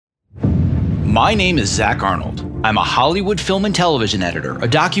My name is Zach Arnold. I'm a Hollywood film and television editor, a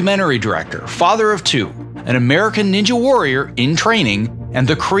documentary director, father of two, an American Ninja Warrior in training, and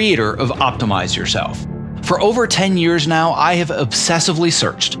the creator of Optimize Yourself. For over 10 years now, I have obsessively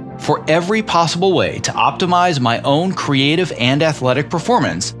searched for every possible way to optimize my own creative and athletic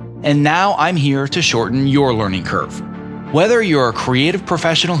performance, and now I'm here to shorten your learning curve. Whether you're a creative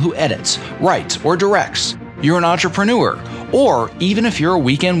professional who edits, writes, or directs, you're an entrepreneur, or even if you're a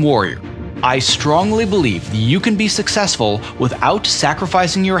weekend warrior, I strongly believe that you can be successful without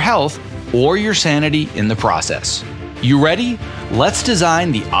sacrificing your health or your sanity in the process. You ready? Let's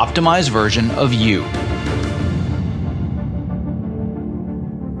design the optimized version of you.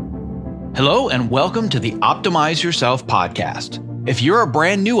 Hello and welcome to the Optimize Yourself podcast. If you're a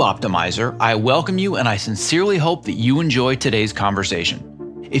brand new optimizer, I welcome you and I sincerely hope that you enjoy today's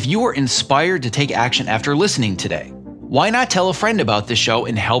conversation. If you are inspired to take action after listening today, why not tell a friend about this show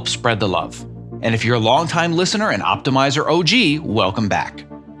and help spread the love? And if you're a longtime listener and optimizer OG, welcome back.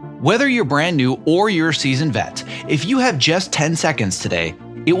 Whether you're brand new or you're a seasoned vet, if you have just 10 seconds today,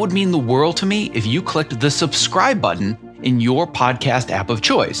 it would mean the world to me if you clicked the subscribe button in your podcast app of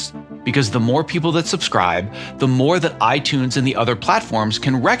choice. Because the more people that subscribe, the more that iTunes and the other platforms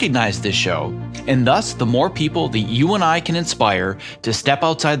can recognize this show, and thus the more people that you and I can inspire to step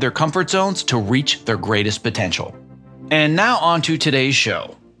outside their comfort zones to reach their greatest potential. And now on to today's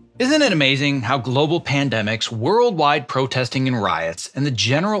show. Isn't it amazing how global pandemics, worldwide protesting and riots, and the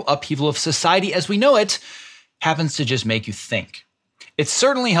general upheaval of society as we know it happens to just make you think? It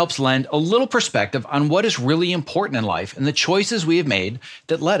certainly helps lend a little perspective on what is really important in life and the choices we have made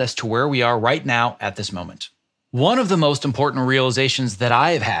that led us to where we are right now at this moment. One of the most important realizations that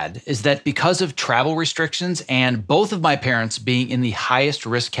I have had is that because of travel restrictions and both of my parents being in the highest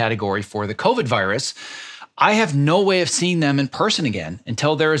risk category for the COVID virus, I have no way of seeing them in person again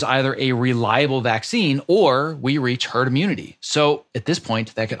until there is either a reliable vaccine or we reach herd immunity. So at this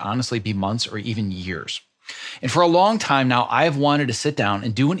point, that could honestly be months or even years. And for a long time now, I have wanted to sit down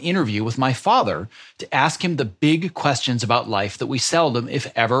and do an interview with my father to ask him the big questions about life that we seldom,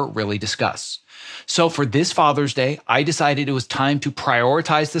 if ever, really discuss. So for this Father's Day, I decided it was time to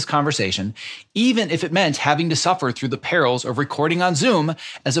prioritize this conversation, even if it meant having to suffer through the perils of recording on Zoom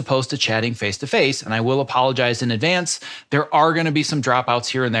as opposed to chatting face to face. And I will apologize in advance. There are going to be some dropouts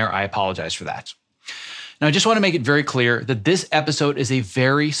here and there. I apologize for that. Now, I just want to make it very clear that this episode is a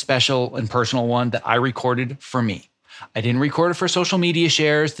very special and personal one that I recorded for me. I didn't record it for social media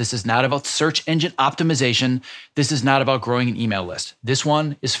shares. This is not about search engine optimization. This is not about growing an email list. This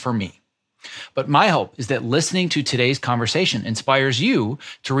one is for me. But my hope is that listening to today's conversation inspires you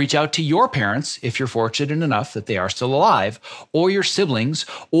to reach out to your parents, if you're fortunate enough that they are still alive, or your siblings,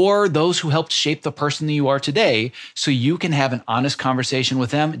 or those who helped shape the person that you are today, so you can have an honest conversation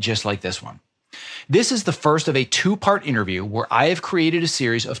with them just like this one. This is the first of a two-part interview where I have created a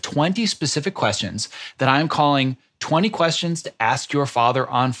series of 20 specific questions that I'm calling 20 Questions to Ask Your Father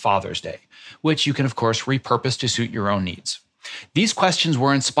on Father's Day, which you can, of course, repurpose to suit your own needs. These questions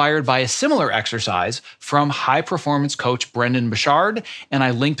were inspired by a similar exercise from high-performance coach Brendan Bouchard, and I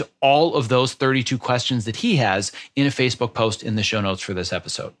linked all of those 32 questions that he has in a Facebook post in the show notes for this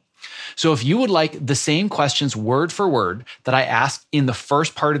episode. So if you would like the same questions word for word that I asked in the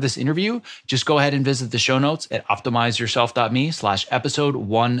first part of this interview, just go ahead and visit the show notes at optimizeyourself.me/episode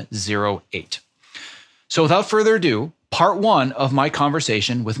 108. So without further ado, part one of my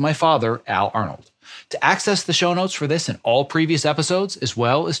conversation with my father, Al Arnold. To access the show notes for this and all previous episodes, as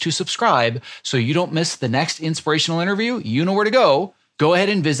well as to subscribe so you don't miss the next inspirational interview, you know where to go. Go ahead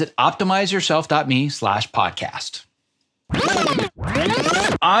and visit optimizeyourself.me/podcast.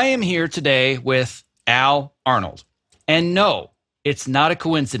 I am here today with Al Arnold. And no, it's not a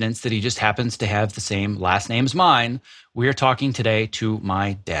coincidence that he just happens to have the same last name as mine. We are talking today to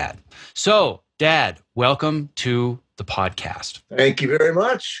my dad. So, Dad, welcome to the podcast. Thank you very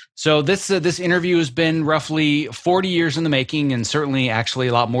much. So this interview has been roughly 40 years in the making, and certainly actually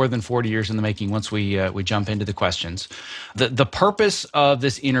a lot more than 40 years in the making once we jump into the questions. The purpose of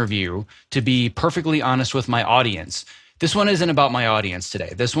this interview, to be perfectly honest with my audience, this one isn't about my audience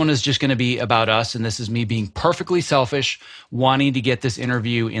today. This one is just going to be about us, and this is me being perfectly selfish, wanting to get this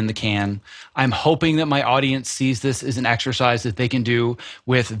interview in the can. I'm hoping that my audience sees this as an exercise that they can do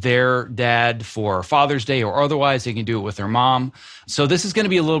with their dad for Father's Day, or otherwise they can do it with their mom. So this is going to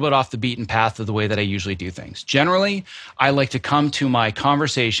be a little bit off the beaten path of the way that I usually do things. Generally, I like to come to my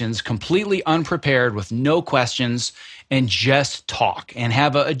conversations completely unprepared with no questions and just talk and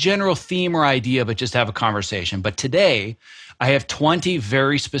have a general theme or idea, but just have a conversation. But today, I have 20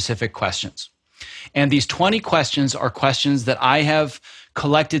 very specific questions. And these 20 questions are questions that I have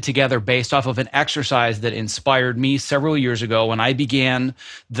collected together based off of an exercise that inspired me several years ago when I began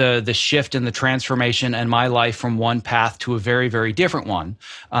the shift and the transformation in my life from one path to a very, very different one.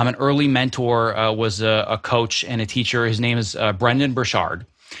 An early mentor was a coach and a teacher. His name is Brendan Burchard.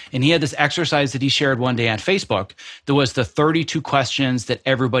 And he had this exercise that he shared one day on Facebook that was the 32 questions that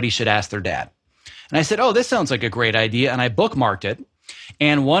everybody should ask their dad. And I said, oh, this sounds like a great idea. And I bookmarked it.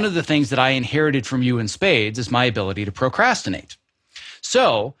 And one of the things that I inherited from you in spades is my ability to procrastinate.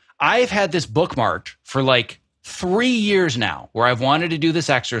 So I've had this bookmarked for like 3 years now where I've wanted to do this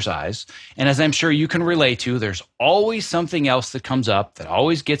exercise. And as I'm sure you can relate to, there's always something else that comes up that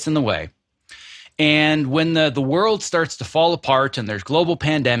always gets in the way. And when the world starts to fall apart and there's global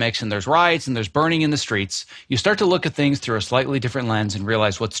pandemics and there's riots and there's burning in the streets, you start to look at things through a slightly different lens and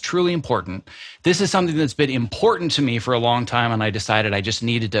realize what's truly important. This is something that's been important to me for a long time, and I decided I just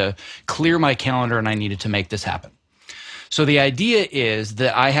needed to clear my calendar and I needed to make this happen. So the idea is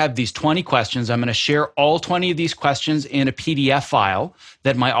that I have these 20 questions. I'm going to share all 20 of these questions in a PDF file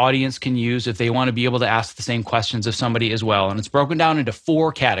that my audience can use if they want to be able to ask the same questions of somebody as well. And it's broken down into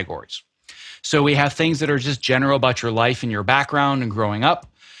 4 categories. So we have things that are just general about your life and your background and growing up.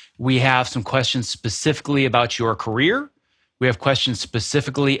 We have some questions specifically about your career. We have questions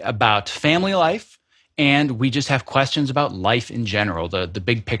specifically about family life. And we just have questions about life in general, the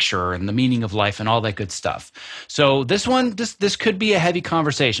big picture and the meaning of life and all that good stuff. So this could be a heavy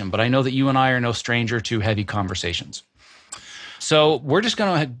conversation, but I know that you and I are no stranger to heavy conversations. So we're just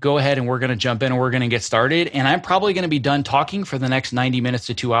going to go ahead and we're going to jump in and we're going to get started. And I'm probably going to be done talking for the next 90 minutes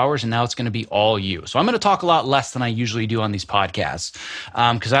to 2 hours. And now it's going to be all you. So I'm going to talk a lot less than I usually do on these podcasts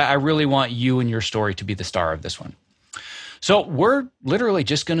because I really want you and your story to be the star of this one. So we're literally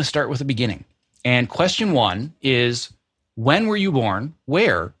just going to start with the beginning. And question 1 is, when were you born,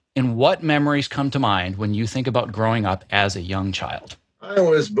 where, and what memories come to mind when you think about growing up as a young child? I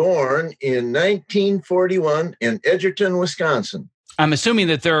was born in 1941 in Edgerton, Wisconsin. I'm assuming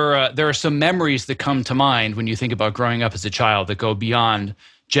that there are some memories that come to mind when you think about growing up as a child that go beyond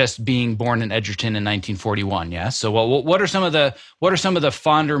just being born in Edgerton in 1941. Yes. So, what are some of the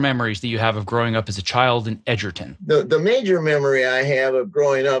fonder memories that you have of growing up as a child in Edgerton? The major memory I have of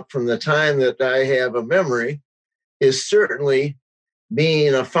growing up from the time that I have a memory is certainly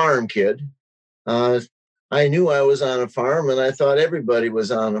being a farm kid. I knew I was on a farm, and I thought everybody was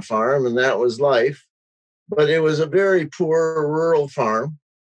on a farm, and that was life. But it was a very poor rural farm.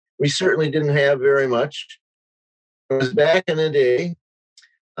 We certainly didn't have very much. It was back in the day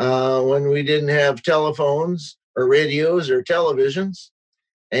when we didn't have telephones or radios or televisions.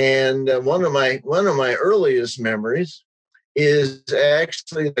 And one of my earliest memories is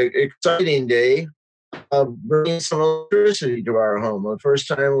actually the exciting day of bringing some electricity to our home. The first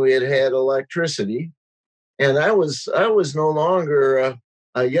time we had electricity. And I was no longer a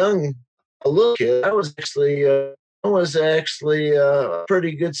little kid. I was actually a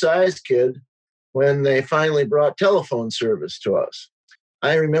pretty good sized kid when they finally brought telephone service to us.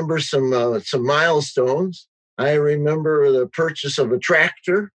 I remember some milestones. I remember the purchase of a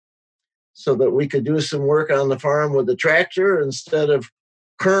tractor so that we could do some work on the farm with the tractor instead of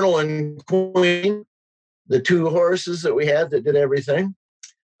Colonel and Queen, the 2 horses that we had that did everything.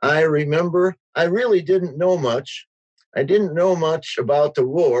 I remember I really didn't know much. I didn't know much about the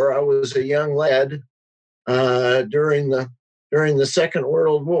war. I was a young lad during the Second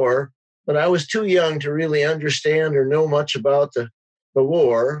World War, but I was too young to really understand or know much about the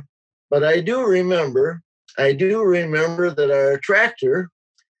war. But I do remember that our tractor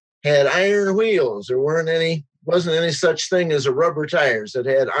had iron wheels. There wasn't any such thing as a rubber tires. It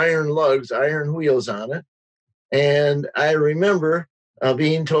had iron lugs, iron wheels on it. And I remember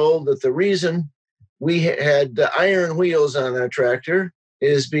being told that the reason we had the iron wheels on our tractor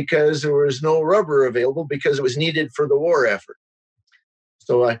is because there was no rubber available because it was needed for the war effort.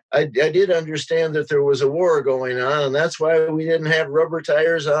 So I did understand that there was a war going on, and that's why we didn't have rubber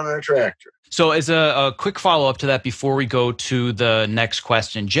tires on our tractor. So as a quick follow-up to that before we go to the next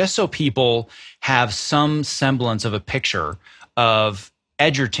question, just so people have some semblance of a picture of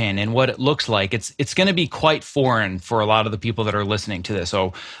Edgerton and what it looks like, it's going to be quite foreign for a lot of the people that are listening to this.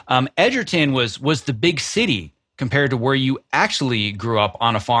 So Edgerton was the big city compared to where you actually grew up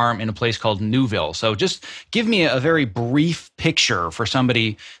on a farm in a place called Newville. So just give me a very brief picture for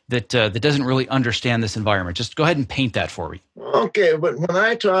somebody that doesn't really understand this environment. Just go ahead and paint that for me. Okay, but when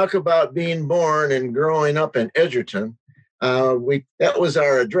I talk about being born and growing up in Edgerton, that was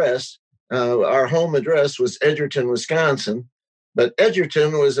our address. Our home address was Edgerton, Wisconsin. But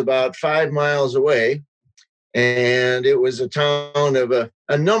Edgerton was about 5 miles away, and it was a town of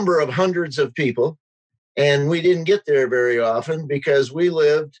a number of hundreds of people. And we didn't get there very often because we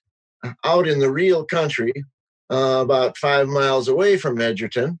lived out in the real country, about 5 miles away from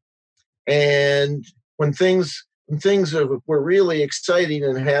Edgerton. And when things were really exciting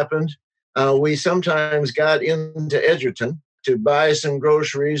and happened, we sometimes got into Edgerton to buy some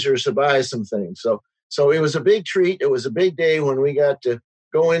groceries or to buy some things. So it was a big treat. It was a big day when we got to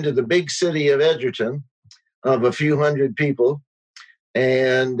go into the big city of Edgerton of a few hundred people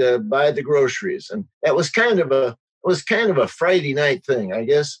and buy the groceries. And that was kind of a Friday night thing. I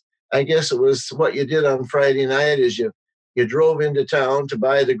guess it was what you did on Friday night is you drove into town to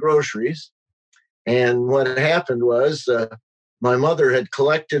buy the groceries. And what happened was my mother had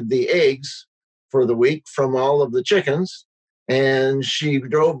collected the eggs for the week from all of the chickens, and she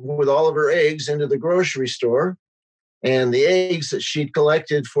drove with all of her eggs into the grocery store. And the eggs that she'd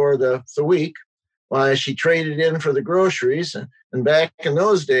collected for the week, why she traded in for the groceries. And back in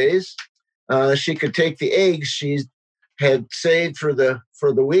those days, she could take the eggs she had saved for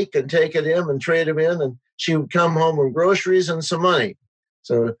the week and take it in and trade them in, and she would come home with groceries and some money.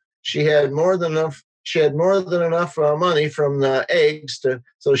 So she had more than enough. She had more than enough money from the eggs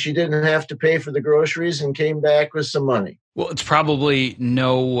so she didn't have to pay for the groceries and came back with some money. Well, it's probably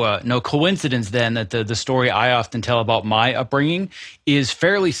no coincidence then that the story I often tell about my upbringing is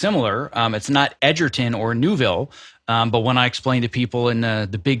fairly similar. It's not Edgerton or Newville, but when I explain to people in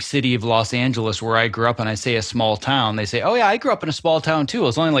the big city of Los Angeles where I grew up and I say a small town, they say, oh yeah, I grew up in a small town too. It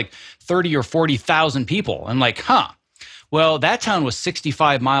was only like 30 or 40,000 people. I'm like, huh. Well, that town was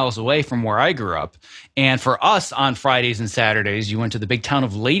 65 miles away from where I grew up. And for us on Fridays and Saturdays, you went to the big town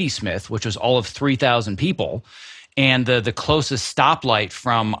of Ladysmith, which was all of 3,000 people. And the closest stoplight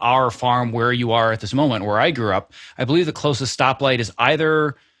from our farm where you are at this moment, where I grew up, I believe the closest stoplight is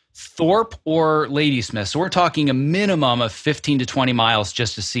either Thorpe or Ladysmith. So we're talking a minimum of 15 to 20 miles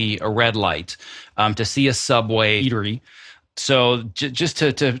just to see a red light, to see a Subway eatery. So just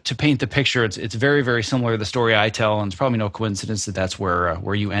to paint the picture, it's very, very similar to the story I tell, and it's probably no coincidence that that's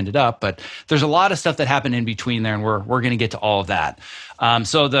where you ended up. But there's a lot of stuff that happened in between there, and we're going to get to all of that.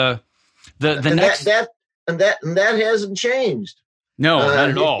 So the next that hasn't changed. No, not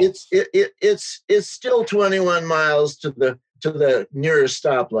at all. It's still 21 miles to the nearest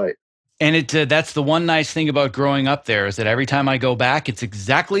stoplight. And that's the one nice thing about growing up there is that every time I go back, it's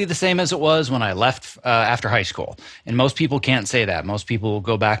exactly the same as it was when I left after high school. And most people can't say that. Most people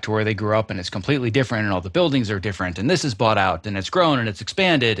go back to where they grew up and it's completely different and all the buildings are different and this is bought out and it's grown and it's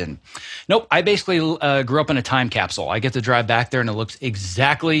expanded. And nope, I basically grew up in a time capsule. I get to drive back there and it looks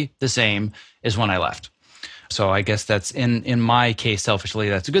exactly the same as when I left. So I guess that's in my case, selfishly,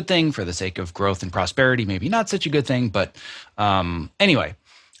 that's a good thing for the sake of growth and prosperity. Maybe not such a good thing, but anyway.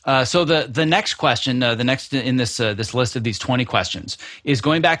 So the next question, the next in this list of these 20 questions is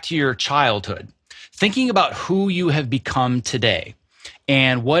going back to your childhood, thinking about who you have become today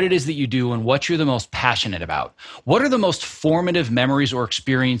and what it is that you do and what you're the most passionate about. What are the most formative memories or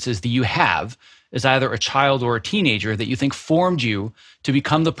experiences that you have as either a child or a teenager that you think formed you to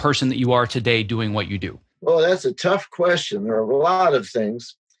become the person that you are today doing what you do? Well, that's a tough question. There are a lot of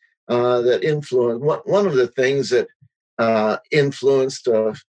things that influence. One of the things that influenced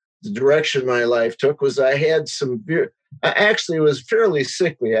the direction my life took was I had I actually was fairly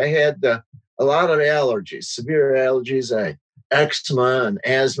sickly. I had a lot of allergies, severe allergies, eczema and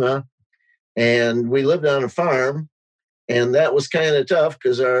asthma. And we lived on a farm, and that was kind of tough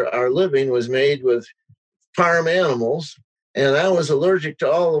because our living was made with farm animals, and I was allergic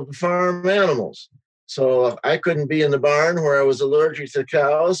to all of the farm animals. So I couldn't be in the barn where I was allergic to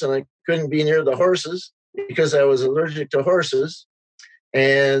cows, and I couldn't be near the horses because I was allergic to horses.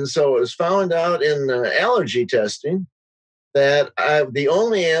 And so it was found out in allergy testing that the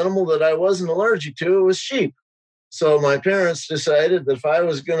only animal that I wasn't allergic to was sheep. So my parents decided that if I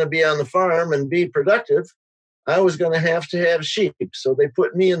was going to be on the farm and be productive, I was going to have sheep. So they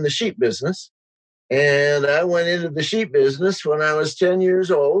put me in the sheep business. And I went into the sheep business when I was 10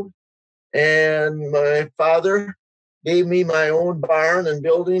 years old. And my father gave me my own barn and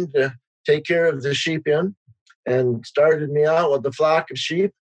building to take care of the sheep in, and started me out with a flock of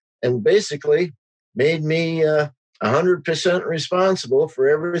sheep and basically made me 100% responsible for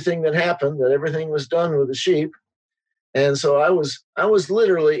everything that happened, that everything was done with the sheep. And so I was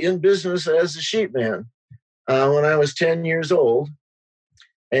literally in business as a sheep man when I was 10 years old,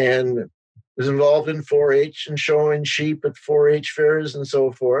 and was involved in 4-H and showing sheep at 4-H fairs and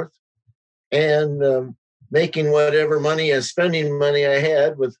so forth, and making whatever money and spending money I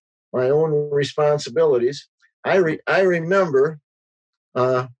had with my own responsibilities. I remember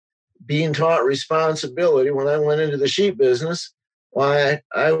being taught responsibility when I went into the sheep business. Why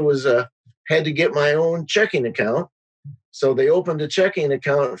I was had to get my own checking account. So they opened a checking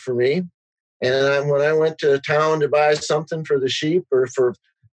account for me. And when I went to town to buy something for the sheep or for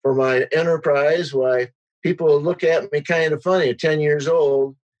my enterprise, why people would look at me kind of funny. At 10 years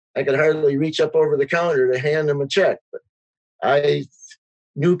old, I could hardly reach up over the counter to hand them a check. But I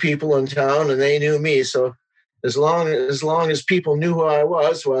knew people in town and they knew me. So as long as people knew who I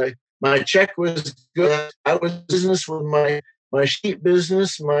was, why my check was good. I was in business with my sheep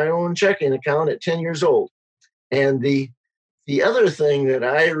business, my own checking account at 10 years old. And the other thing that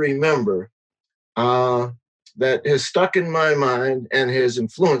I remember that has stuck in my mind and has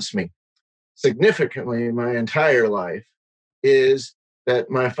influenced me significantly in my entire life is that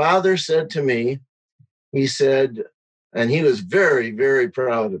my father said to me, he said, and he was very, very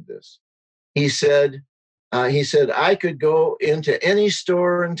proud of this. He said, I could go into any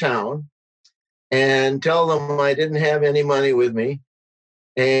store in town and tell them I didn't have any money with me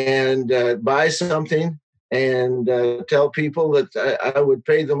and buy something and tell people that I would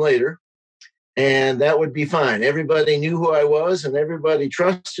pay them later. And that would be fine. Everybody knew who I was and everybody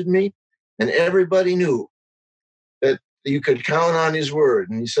trusted me and everybody knew that you could count on his word.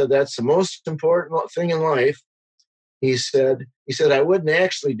 And he said, that's the most important thing in life. He said, I wouldn't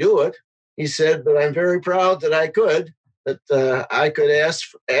actually do it. He said, but I'm very proud that I could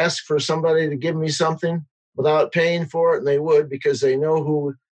ask for somebody to give me something without paying for it. And they would, because they know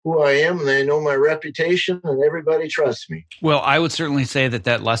who I am and they know my reputation and everybody trusts me. Well, I would certainly say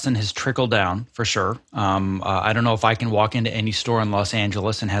that lesson has trickled down for sure. I don't know if I can walk into any store in Los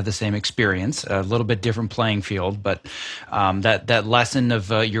Angeles and have the same experience, a little bit different playing field, but that lesson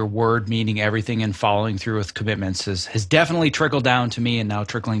of your word meaning everything and following through with commitments has definitely trickled down to me and now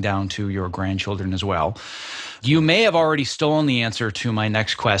trickling down to your grandchildren as well. You may have already stolen the answer to my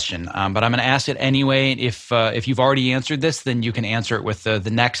next question, but I'm going to ask it anyway. If you've already answered this, then you can answer it with the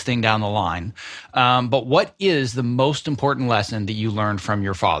next thing down the line. But what is the most important lesson that you learned from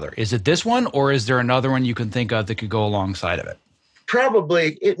your father? Is it this one, or is there another one you can think of that could go alongside of it?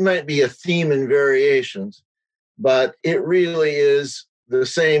 Probably it might be a theme in variations, but it really is the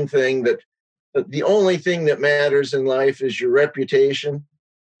same thing, that the only thing that matters in life is your reputation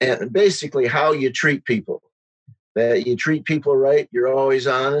and basically how you treat people. That you treat people right, you're always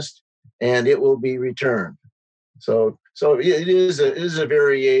honest, and it will be returned. So it is a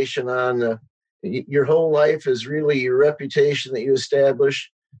variation on your whole life is really your reputation that you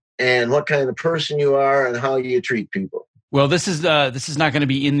establish, and what kind of person you are, and how you treat people. Well, this is not going to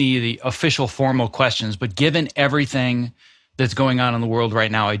be in the official formal questions, but given everything that's going on in the world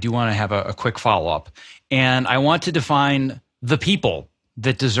right now, I do want to have a quick follow-up, and I want to define the people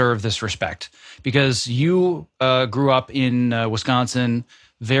that deserve this respect, because you grew up in Wisconsin,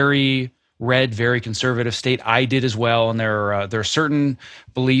 very red, very conservative state. I did as well, and there are certain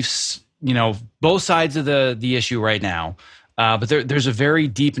beliefs, both sides of the issue right now. But there's a very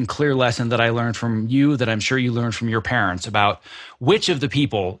deep and clear lesson that I learned from you that I'm sure you learned from your parents about which of the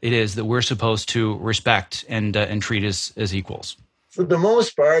people it is that we're supposed to respect and treat as equals. For the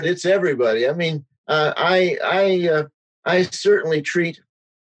most part, it's everybody. I mean, I certainly treat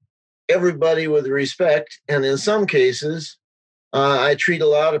everybody with respect, and in some cases, I treat a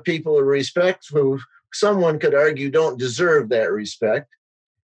lot of people with respect who someone could argue don't deserve that respect,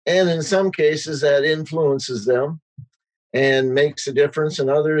 and in some cases that influences them and makes a difference. In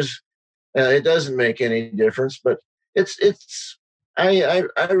others, it doesn't make any difference. But I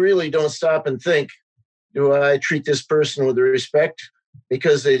really don't stop and think, do I treat this person with respect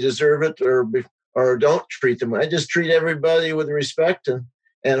because they deserve it, or don't treat them? I just treat everybody with respect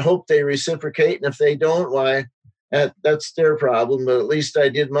and hope they reciprocate. And if they don't, why, that's their problem. But at least I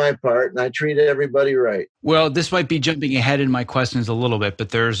did my part and I treated everybody right. Well, this might be jumping ahead in my questions a little bit, but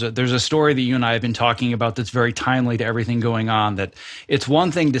there's a story that you and I have been talking about that's very timely to everything going on. That it's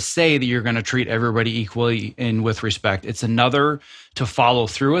one thing to say that you're going to treat everybody equally and with respect. It's another to follow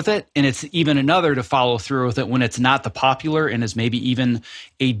through with it. And it's even another to follow through with it when it's not the popular and is maybe even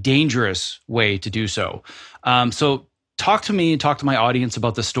a dangerous way to do so. So talk to me and talk to my audience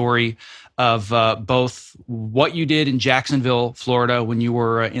about the story of both what you did in Jacksonville, Florida, when you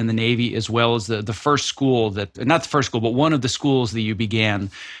were in the Navy, as well as the first school not the first school, but one of the schools that you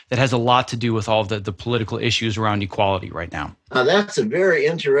began that has a lot to do with all of the political issues around equality right now. That's a very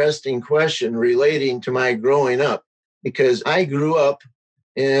interesting question relating to my growing up, because I grew up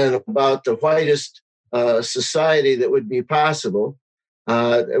in about the whitest society that would be possible.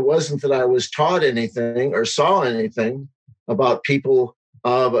 It wasn't that I was taught anything or saw anything about people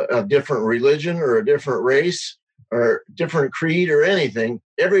of a different religion or a different race or different creed or anything.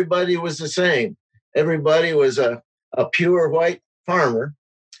 Everybody was the same. Everybody was a pure white farmer.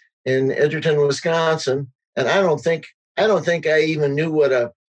 in Edgerton, Wisconsin, and I don't think I even knew what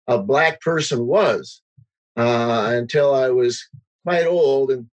a black person was until I was quite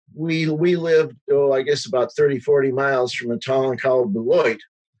old. And we lived, I guess about 30, 40 miles from a town called Beloit,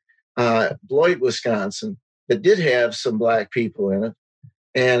 Wisconsin, that did have some black people in it.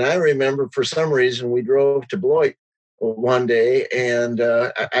 And I remember for some reason we drove to Beloit one day, and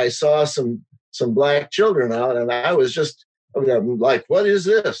I saw some black children out, and I was just like, what is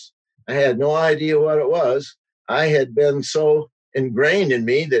this? I had no idea what it was. I had been so ingrained in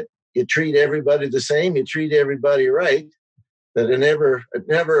me that you treat everybody the same, you treat everybody right, that it never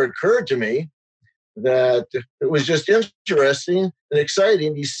occurred to me that it was just interesting and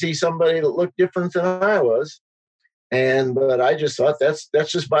exciting to see somebody that looked different than I was. But I just thought this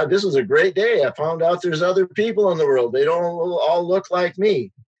was a great day. I found out there's other people in the world. They don't all look like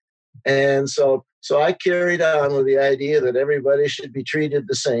me. And so I carried on with the idea that everybody should be treated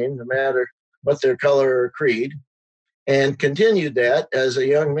the same, no matter what their color or creed, and continued that as a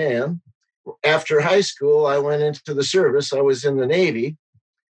young man. After high school, I went into the service. I was in the Navy,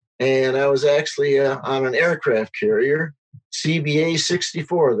 and I was actually on an aircraft carrier, CBA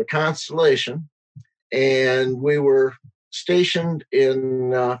 64, the Constellation. And we were stationed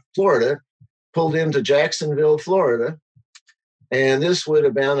in Florida, pulled into Jacksonville, Florida. And this would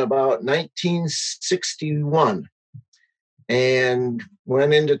have been about 1961. And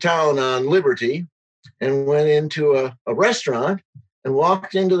went into town on Liberty and went into a restaurant and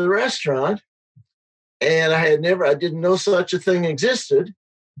walked into the restaurant. And I didn't know such a thing existed.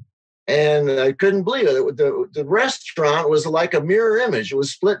 And I couldn't believe it. The restaurant was like a mirror image. It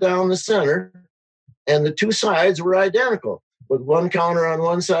was split down the center, and the two sides were identical, with one counter on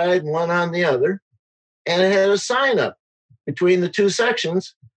one side and one on the other. And it had a sign up between the two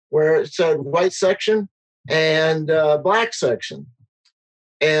sections where it said white section and black section.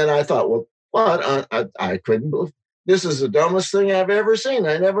 And I thought, well, what? I couldn't believe. This is the dumbest thing I've ever seen.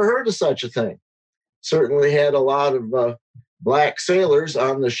 I never heard of such a thing. Certainly had a lot of black sailors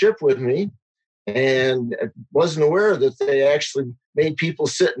on the ship with me, and wasn't aware that they actually made people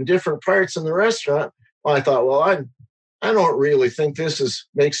sit in different parts in the restaurant. Well, I thought, well, I don't really think this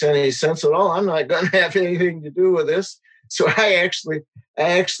makes any sense at all. I'm not going to have anything to do with this. So I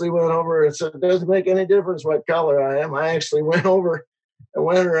actually went over and said, it doesn't make any difference what color I am. I actually went over and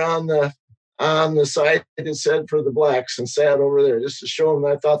went around on the side that said for the blacks and sat over there just to show them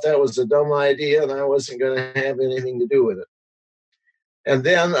I thought that was a dumb idea and I wasn't going to have anything to do with it. And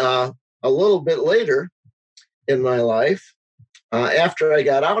then a little bit later in my life, after I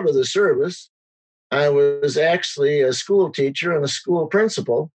got out of the service, I was actually a school teacher and a school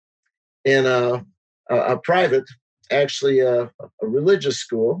principal in a private, actually a religious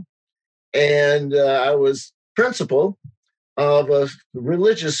school. And I was principal of a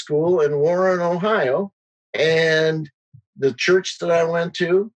religious school in Warren, Ohio. And the church that I went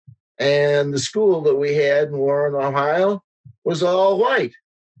to and the school that we had in Warren, Ohio was all white.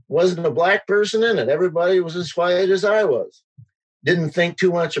 Wasn't a black person in it. Everybody was as white as I was. Didn't think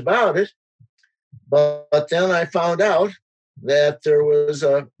too much about it. But then I found out that there was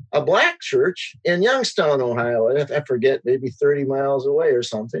a black church in Youngstown, Ohio. I forget, maybe 30 miles away or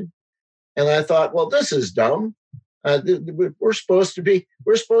something. And I thought, well, this is dumb. We're supposed to be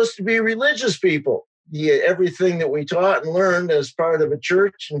religious people. Everything that we taught and learned as part of a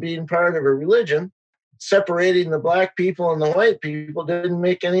church and being part of a religion, separating the black people and the white people didn't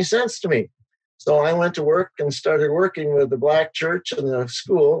make any sense to me. So I went to work and started working with the black church and the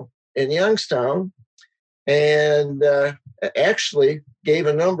school in Youngstown, and actually gave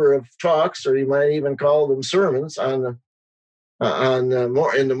a number of talks, or you might even call them sermons, in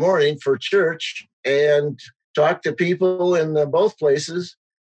the morning for church, and talked to people in both places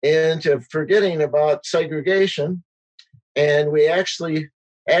into forgetting about segregation. And we actually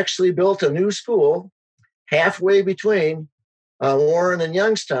built a new school halfway between Warren and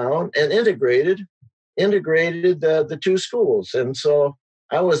Youngstown, and integrated the two schools. And so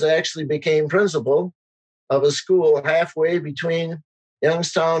I became principal of a school halfway between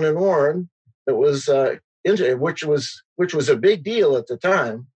Youngstown and Warren that was which was a big deal at the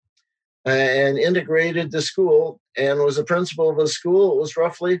time, and integrated the school and was a principal of a school. It was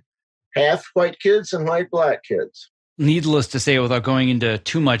roughly half white kids and white black kids. needless to say, without going into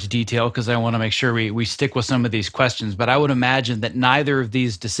too much detail, because I want to make sure we stick with some of these questions, but I would imagine that neither of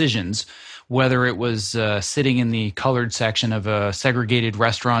these decisions, whether it was sitting in the colored section of a segregated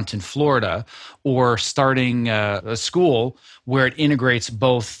restaurant in Florida or starting a school where it integrates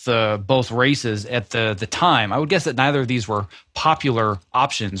both races at the time, I would guess that neither of these were popular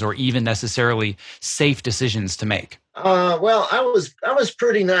options or even necessarily safe decisions to make. Well, I was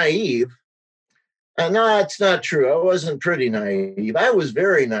pretty naive. No, that's not true. I wasn't pretty naive. I was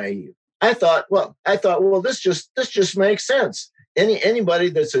very naive. I thought, well, this just makes sense. Anybody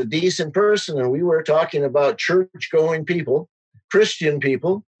that's a decent person, and we were talking about church-going people, Christian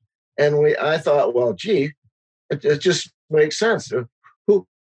people, and I thought, well, gee, it just makes sense. Who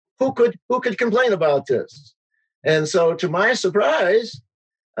who could complain about this? And so, to my surprise,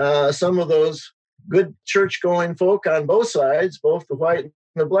 some of those good church-going folk on both sides, both the white and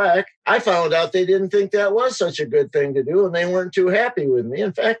the black, I found out they didn't think that was such a good thing to do, and they weren't too happy with me.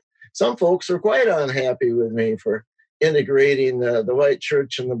 In fact, some folks were quite unhappy with me for integrating the white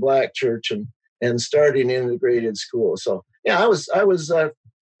church and the black church and starting integrated school. So yeah,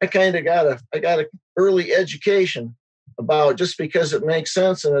 I kind of got a early education about, just because it makes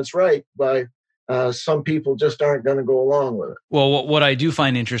sense and it's right, by some people just aren't going to go along with it. Well, what I do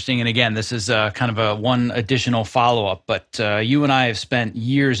find interesting, and again, this is kind of a one additional follow-up, but you and I have spent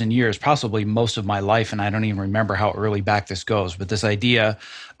years and years, possibly most of my life, and I don't even remember how early back this goes, but this idea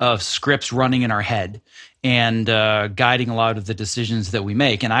of scripts running in our head and guiding a lot of the decisions that we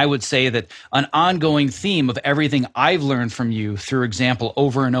make. And I would say that an ongoing theme of everything I've learned from you through example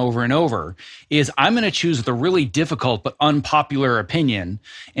over and over and over is I'm going to choose the really difficult but unpopular opinion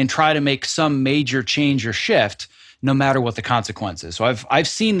and try to make some major change or shift no matter what the consequences. So I've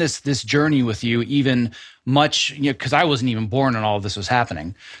seen this journey with you even much, because I wasn't even born when all of this was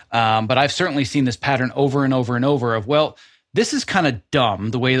happening. But I've certainly seen this pattern over and over and over of, well, this is kind of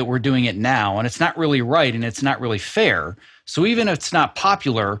dumb the way that we're doing it now, and it's not really right, and it's not really fair. So even if it's not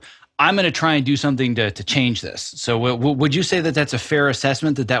popular, I'm going to try and do something to change this. So would you say that that's a fair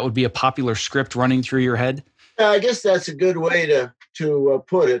assessment, that would be a popular script running through your head? I guess that's a good way to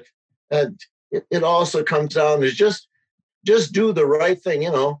put it. And it also comes down to just do the right thing.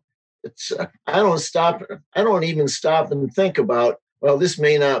 It's I don't even stop and think about, well, this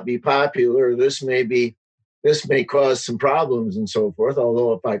may not be popular, this may cause some problems and so forth.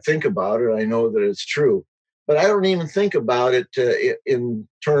 Although if I think about it, I know that it's true. But I don't even think about it in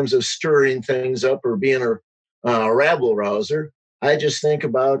terms of stirring things up or being a rabble rouser. I just think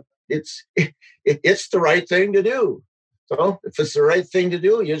about it's the right thing to do. So if it's the right thing to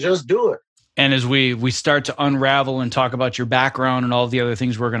do, you just do it. And as we start to unravel and talk about your background and all the other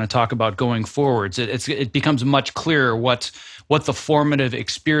things we're going to talk about going forwards, it becomes much clearer what the formative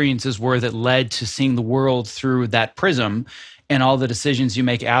experiences were that led to seeing the world through that prism and all the decisions you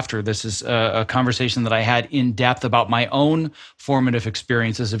make after. This is a conversation that I had in depth about my own formative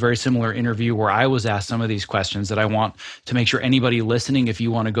experiences, a very similar interview where I was asked some of these questions that I want to make sure anybody listening, if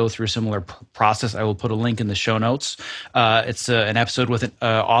you want to go through a similar process, I will put a link in the show notes. It's an episode with an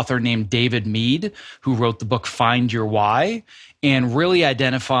author named David Mead, who wrote the book Find Your Why, and really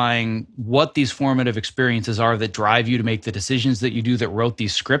identifying what these formative experiences are that drive you to make the decisions that you do, that wrote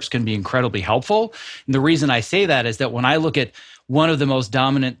these scripts, can be incredibly helpful. And the reason I say that is that when I look at one of the most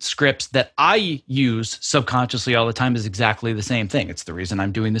dominant scripts that I use subconsciously all the time is exactly the same thing. It's the reason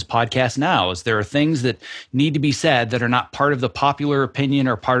I'm doing this podcast now, is there are things that need to be said that are not part of the popular opinion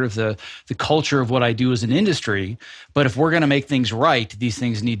or part of the culture of what I do as an industry. But if we're going to make things right, these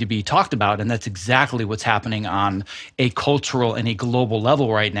things need to be talked about. And that's exactly what's happening on a cultural and a global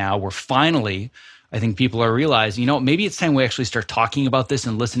level right now, where finally, I think people are realizing, maybe it's time we actually start talking about this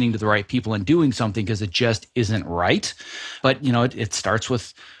and listening to the right people and doing something, because it just isn't right. But, it starts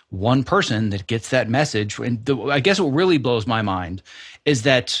with one person that gets that message. And I guess what really blows my mind is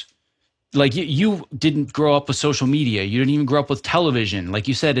that, like, you didn't grow up with social media. You didn't even grow up with television. Like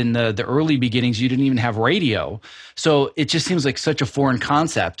you said, in the early beginnings, you didn't even have radio. So it just seems like such a foreign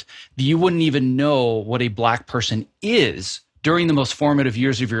concept that you wouldn't even know what a Black person is during the most formative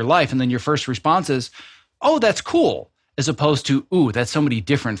years of your life. And then your first response is, oh, that's cool, as opposed to, ooh, that's somebody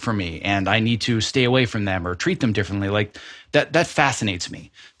different from me and I need to stay away from them or treat them differently. Like that fascinates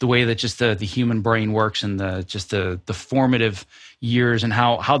me, the way that just the human brain works, and the formative years and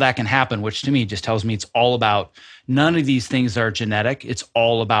how that can happen, which to me just tells me it's all about, none of these things are genetic. It's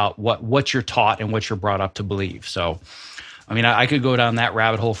all about what you're taught and what you're brought up to believe. So I mean, I could go down that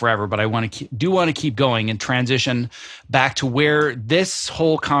rabbit hole forever, but I want to keep going and transition back to where this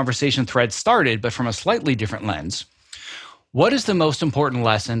whole conversation thread started, but from a slightly different lens. What is the most important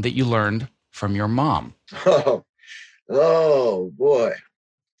lesson that you learned from your mom? Oh, Oh, boy.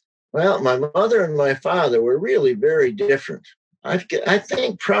 Well, my mother and my father were really very different. I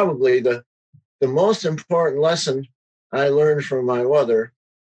think probably the most important lesson I learned from my mother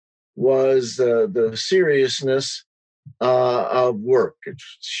was the seriousness of work.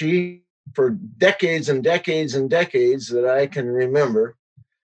 She, for decades and decades and decades that I can remember,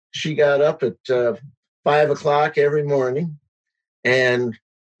 she got up at 5 o'clock every morning and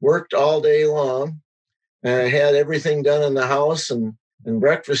worked all day long. Had everything done in the house and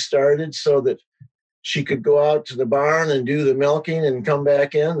breakfast started so that she could go out to the barn and do the milking and come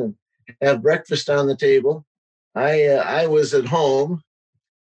back in and have breakfast on the table. I was at home.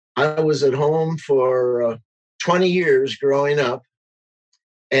 I was at home for 20 years growing up,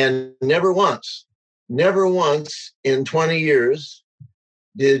 and never once in 20 years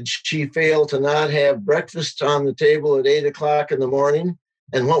did she fail to not have breakfast on the table at 8 o'clock in the morning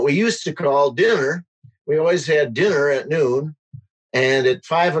and what we used to call dinner. We always had dinner at noon, and at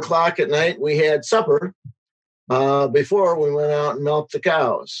 5 o'clock at night we had supper before we went out and milked the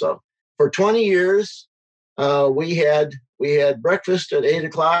cows. So for 20 years, we had breakfast at 8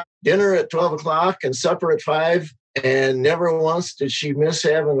 o'clock, dinner at 12 o'clock, and supper at 5. And never once did she miss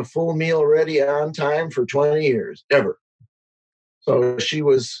having a full meal ready on time for 20 years, ever. So she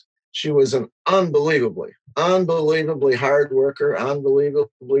was an unbelievably hard worker,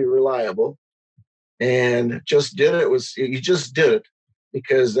 unbelievably reliable, and just did it. You just did it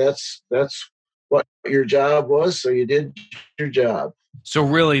because that's what your job was. So you did your job. So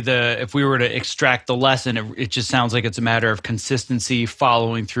really, if we were to extract the lesson, it just sounds like it's a matter of consistency,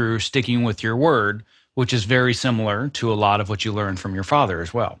 following through, sticking with your word, which is very similar to a lot of what you learned from your father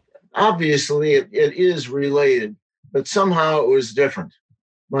as well. Obviously, it is related, but somehow it was different.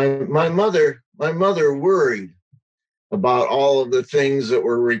 My mother worried about all of the things that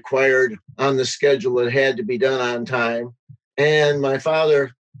were required on the schedule that had to be done on time, and my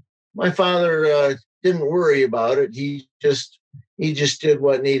father didn't worry about it. He just did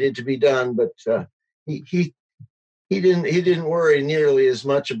what needed to be done, but he didn't worry nearly as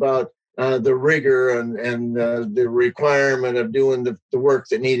much about the rigor and the requirement of doing the work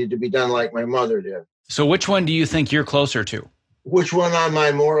that needed to be done like my mother did. So which one do you think you're closer to? Which one am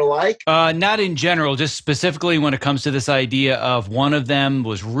I more like? Not in general, just specifically when it comes to this idea of one of them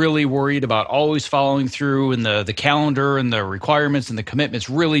was really worried about always following through, and the calendar and the requirements and the commitments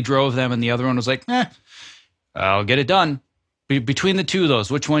really drove them, and the other one was like, I'll get it done. Between the two of those,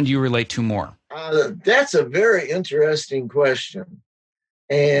 which one do you relate to more? That's a very interesting question.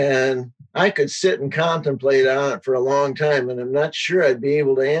 And I could sit and contemplate on it for a long time, and I'm not sure I'd be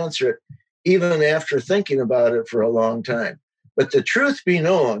able to answer it even after thinking about it for a long time. But the truth be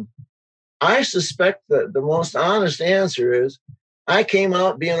known, I suspect that the most honest answer is I came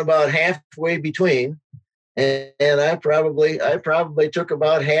out being about halfway between, and I probably took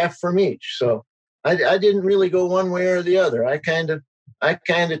about half from each. So I didn't really go one way or the other. I kind of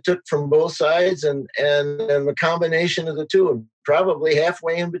took from both sides and the combination of the two, and probably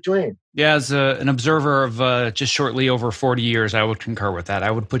halfway in between. Yeah, as an observer of just shortly over 40 years, I would concur with that.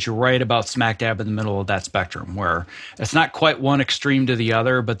 I would put you right about smack dab in the middle of that spectrum, where it's not quite one extreme to the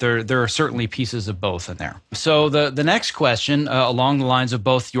other, but there are certainly pieces of both in there. So the next question, along the lines of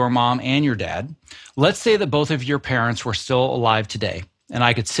both your mom and your dad, let's say that both of your parents were still alive today, and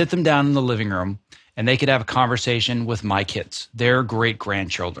I could sit them down in the living room, and they could have a conversation with my kids, their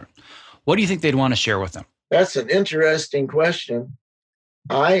great-grandchildren. What do you think they'd want to share with them? That's an interesting question.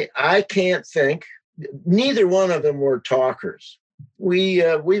 I can't think. Neither one of them were talkers. We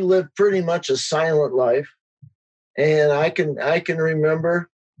lived pretty much a silent life, and I can remember,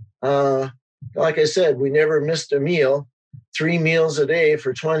 like I said, we never missed a meal, 3 meals a day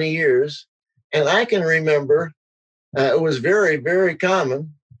for 20 years, and I can remember it was very, very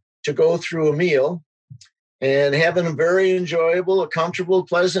common to go through a meal and having a very enjoyable, a comfortable,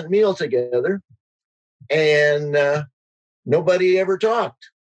 pleasant meal together. And nobody ever talked.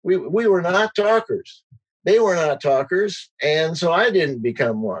 We were not talkers. They were not talkers. And so I didn't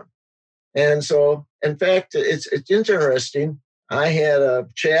become one. And so, in fact, it's interesting. I had a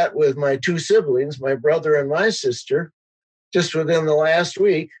chat with my 2 siblings, my brother and my sister, just within the last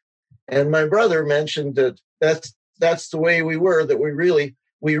week. And my brother mentioned that that's the way we were, that we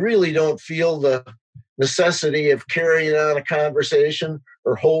really don't feel the necessity of carrying on a conversation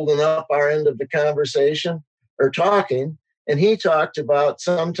or holding up our end of the conversation or talking. And he talked about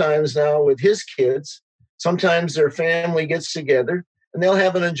sometimes now with his kids, sometimes their family gets together and they'll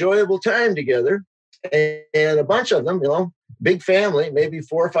have an enjoyable time together. And a bunch of them, big family, maybe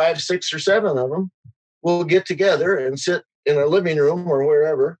 4, 5, 6, or 7 of them will get together and sit in a living room or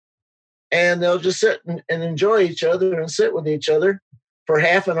wherever and they'll just sit and enjoy each other and sit with each other for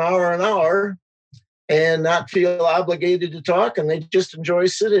half an hour, and not feel obligated to talk. And they just enjoy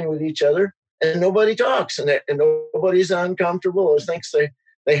sitting with each other, and nobody talks, and nobody's uncomfortable or thinks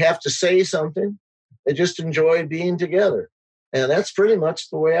they have to say something. They just enjoy being together. And that's pretty much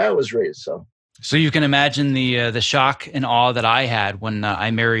the way I was raised. So you can imagine the shock and awe that I had when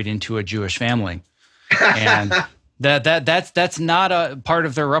I married into a Jewish family, and that's not a part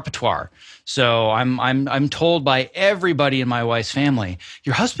of their repertoire. So I'm told by everybody in my wife's family,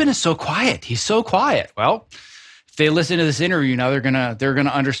 your husband is so quiet. He's so quiet. Well, if they listen to this interview now, they're gonna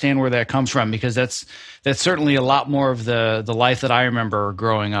understand where that comes from, because that's certainly a lot more of the life that I remember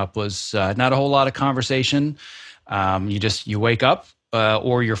growing up was not a whole lot of conversation. You wake up.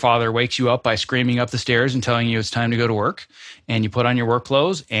 Or your father wakes you up by screaming up the stairs and telling you it's time to go to work, and you put on your work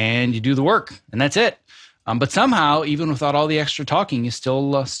clothes and you do the work, and that's it. But somehow, even without all the extra talking, you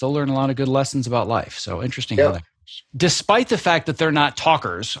still learn a lot of good lessons about life. So interesting. Yep. How that goes. Despite the fact that they're not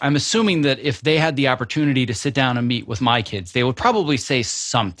talkers, I'm assuming that if they had the opportunity to sit down and meet with my kids, they would probably say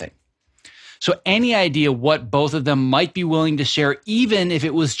something. So any idea what both of them might be willing to share, even if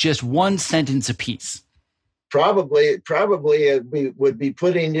it was just one sentence apiece? Probably it would be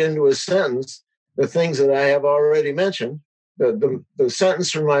putting into a sentence the things that I have already mentioned. The sentence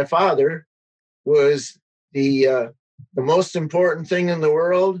from my father was the most important thing in the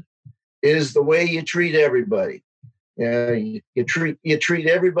world is the way you treat everybody. You treat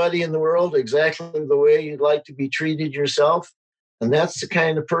everybody in the world exactly the way you'd like to be treated yourself, and that's the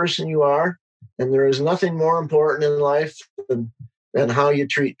kind of person you are. And there is nothing more important in life than how you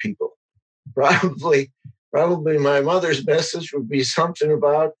treat people. Probably my mother's message would be something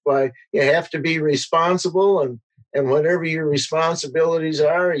about why you have to be responsible, and whatever your responsibilities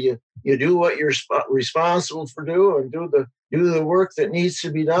are, you do what you're responsible for and do the work that needs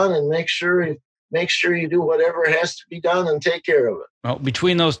to be done, and make sure you do whatever has to be done and take care of it. Well,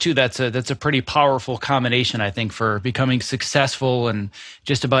 between those two, that's a pretty powerful combination, I think, for becoming successful in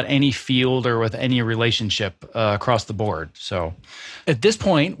just about any field or with any relationship across the board. So at this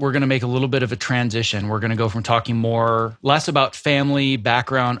point, we're going to make a little bit of a transition. We're going to go from talking less about family,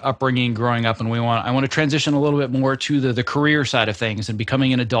 background, upbringing, growing up, and I want to transition a little bit more to the career side of things and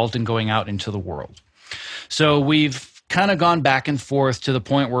becoming an adult and going out into the world. So we've kind of gone back and forth to the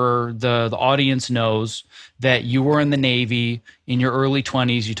point where the audience knows that you were in the Navy in your early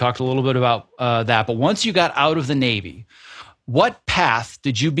 20s. You talked a little bit about that. But once you got out of the Navy, what path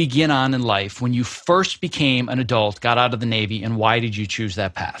did you begin on in life when you first became an adult, got out of the Navy, and why did you choose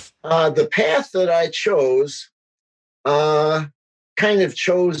that path? The path that I chose kind of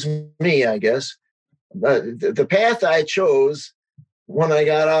chose me, I guess. The path I chose when I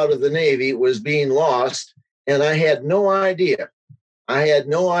got out of the Navy was being lost, and I had no idea. I had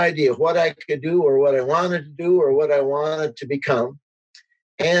no idea what I could do or what I wanted to do or what I wanted to become.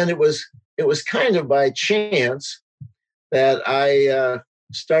 And it was kind of by chance that I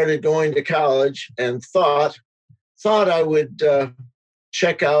started going to college and thought I would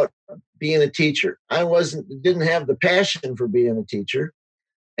check out being a teacher. I didn't have the passion for being a teacher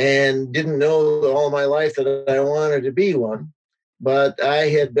and didn't know all my life that I wanted to be one, but I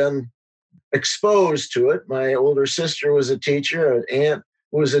had been exposed to it. My older sister was a teacher, an aunt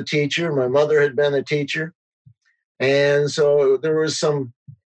was a teacher, my mother had been a teacher. And so there was some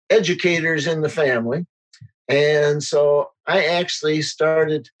educators in the family. And so I actually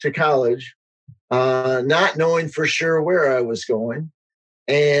started to college, not knowing for sure where I was going.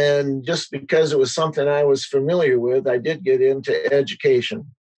 And just because it was something I was familiar with, I did get into education.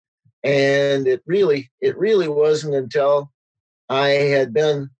 And it really wasn't until I had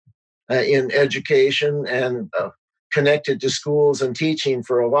been in education and connected to schools and teaching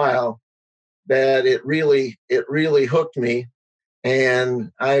for a while that it really hooked me.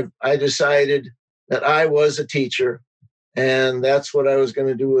 And I decided that I was a teacher, and that's what I was going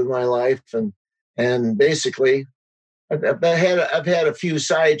to do with my life. And basically, I've had a few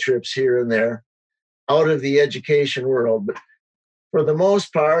side trips here and there out of the education world, but for the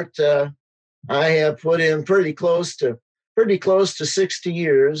most part, I have put in pretty close to 60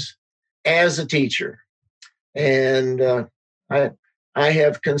 years as a teacher, and I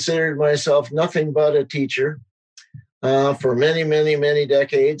have considered myself nothing but a teacher for many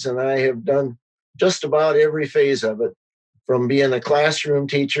decades, and I have done just about every phase of it, from being a classroom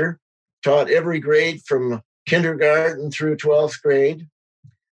teacher, taught every grade from kindergarten through 12th grade,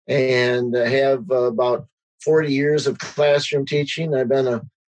 and have about 40 years of classroom teaching. I've been an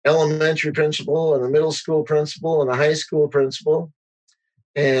elementary principal and a middle school principal and a high school principal,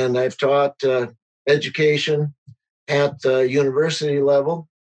 and I've taught education at the university level.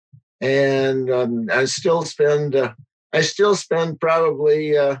 And I still spend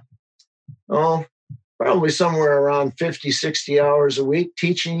probably, probably somewhere around 50, 60 hours a week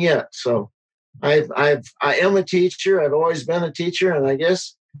teaching yet. So I am a teacher. I've always been a teacher. And I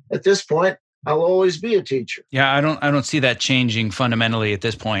guess at this point, I'll always be a teacher. Yeah, I don't see that changing fundamentally at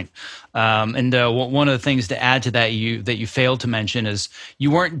this point. One of the things to add to that you failed to mention is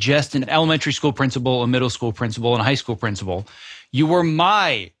you weren't just an elementary school principal, a middle school principal, and a high school principal. You were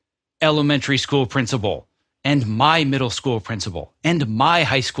my elementary school principal and my middle school principal and my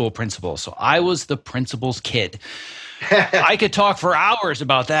high school principal. So I was the principal's kid. I could talk for hours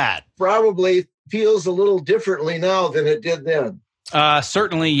about that. Probably feels a little differently now than it did then.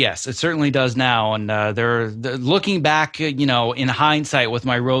 Certainly, yes. It certainly does now. And they're looking back, in hindsight with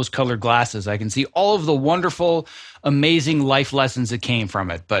my rose-colored glasses, I can see all of the wonderful, amazing life lessons that came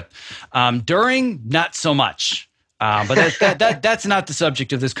from it. But during, not so much. But that's not the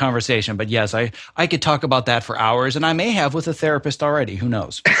subject of this conversation. But yes, I could talk about that for hours, and I may have with a therapist already. Who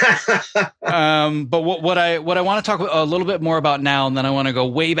knows? But what I want to talk a little bit more about now, and then I want to go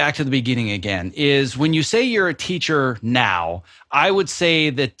way back to the beginning again, is when you say you're a teacher now, I would say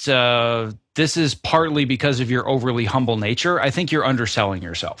that this is partly because of your overly humble nature. I think you're underselling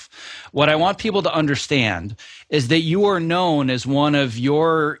yourself. What I want people to understand is that you are known as one of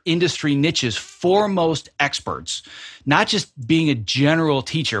your industry niche's foremost experts, not just being a general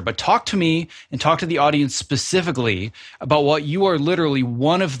teacher, but talk to me and talk to the audience specifically about what you are literally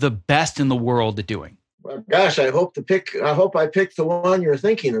one of the best in the world at doing. Well, gosh, I hope I picked the one you're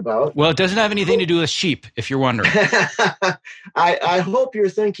thinking about. Well, it doesn't have anything to do with sheep, if you're wondering. I hope you're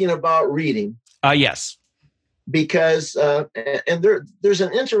thinking about reading. Yes. Because, and there's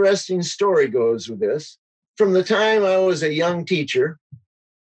an interesting story goes with this. From the time I was a young teacher,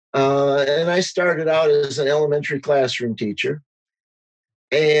 and I started out as an elementary classroom teacher,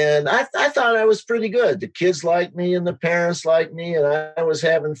 and I thought I was pretty good. The kids liked me and the parents liked me, and I was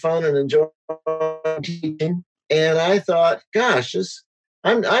having fun and enjoying teaching. And I thought, gosh,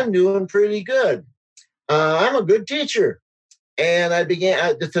 I'm doing pretty good. I'm a good teacher. And I began,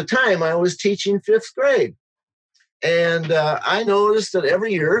 at the time, I was teaching fifth grade. And I noticed that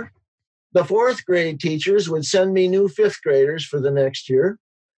every year, the fourth grade teachers would send me new fifth graders for the next year.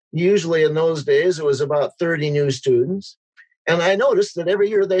 Usually in those days, it was about 30 new students. And I noticed that every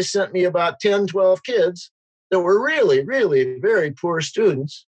year they sent me about 10, 12 kids that were really, really very poor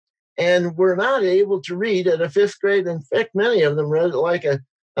students and were not able to read at a fifth grade. In fact, many of them read at like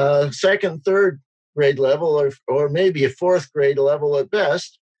a second, third grade level or maybe a fourth grade level at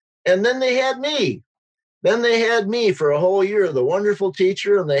best. And then they had me. Then they had me for a whole year, the wonderful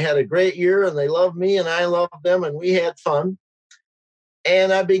teacher, and they had a great year and they loved me and I loved them and we had fun.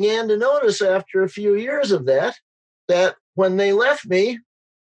 And I began to notice after a few years of that when they left me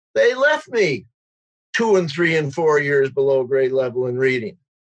 2 and 3 and 4 years below grade level in reading.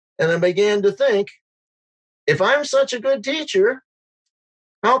 And I began to think, if I'm such a good teacher,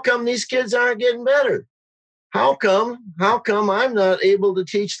 how come these kids aren't getting better? How come I'm not able to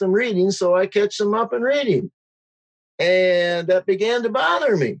teach them reading so I catch them up in reading? And that began to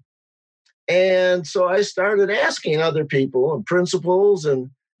bother me. And so I started asking other people and principals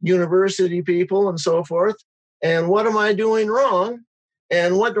and university people and so forth, and what am I doing wrong?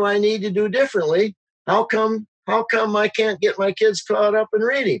 And what do I need to do differently? How come I can't get my kids caught up in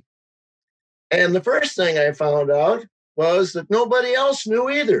reading? And the first thing I found out was that nobody else knew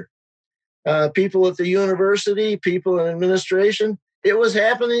either. People at the university, people in administration, it was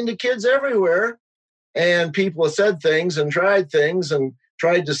happening to kids everywhere. And people said things and tried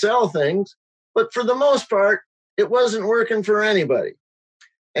to sell things. But for the most part, it wasn't working for anybody.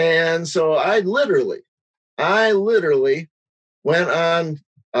 And so I literally went on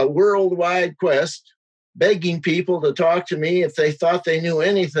a worldwide quest, begging people to talk to me if they thought they knew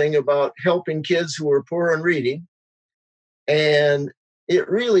anything about helping kids who were poor in reading. And it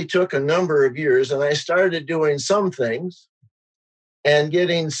really took a number of years. And I started doing some things and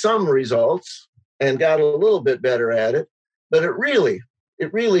getting some results and got a little bit better at it. But it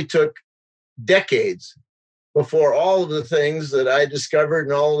really took decades before all of the things that I discovered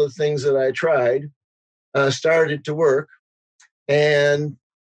and all of the things that I tried started to work. And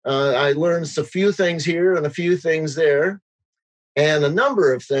I learned a few things here and a few things there. And a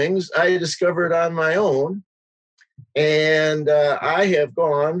number of things I discovered on my own. And I have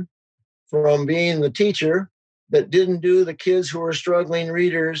gone from being the teacher that didn't do the kids who were struggling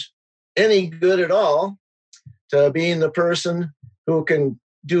readers any good at all to being the person who can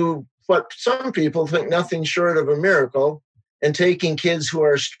do what some people think nothing short of a miracle and taking kids who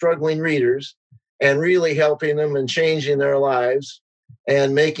are struggling readers and really helping them and changing their lives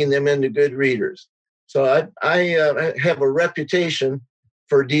and making them into good readers. So I have a reputation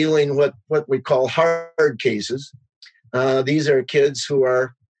for dealing with what we call hard cases. These are kids who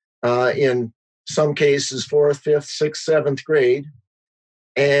are in some cases 4th, 5th, 6th, 7th grade,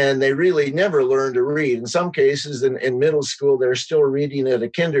 and they really never learn to read. In some cases, in middle school, they're still reading at a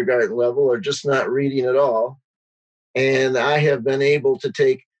kindergarten level or just not reading at all. And I have been able to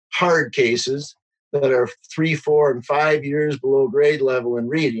take hard cases that are 3, 4, and 5 years below grade level in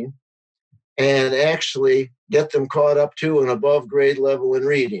reading and actually get them caught up to an above grade level in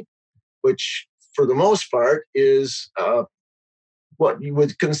reading, which for the most part is what you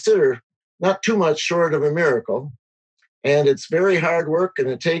would consider not too much short of a miracle. And it's very hard work and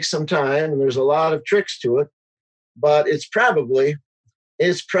it takes some time and there's a lot of tricks to it, but it's probably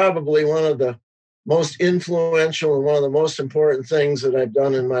one of the most influential and one of the most important things that I've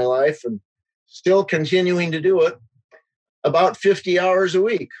done in my life, and still continuing to do it about 50 hours a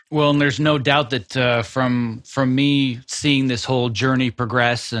week. Well, and there's no doubt that from me seeing this whole journey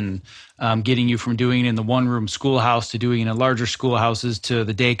progress and getting you from doing it in the one-room schoolhouse to doing it in larger schoolhouses to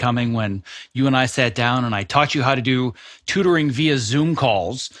the day coming when you and I sat down and I taught you how to do tutoring via Zoom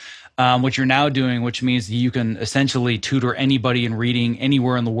calls, which you're now doing, which means that you can essentially tutor anybody in reading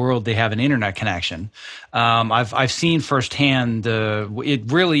anywhere in the world they have an internet connection. I've seen firsthand it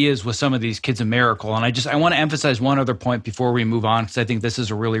really is with some of these kids a miracle. And I want to emphasize one other point before we move on, because I think this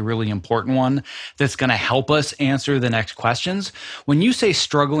is a really, really important one that's going to help us answer the next questions. When you say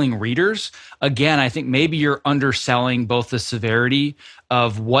struggling readers, again, I think maybe you're underselling both the severity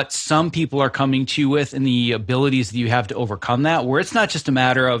of what some people are coming to you with and the abilities that you have to overcome that, where it's not just a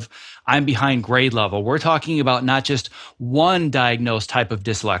matter of I'm behind grade level. We're talking about not just one diagnosed type of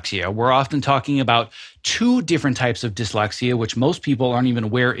dyslexia. We're often talking about 2 different types of dyslexia, which most people aren't even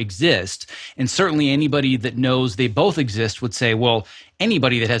aware exist. And certainly anybody that knows they both exist would say, well,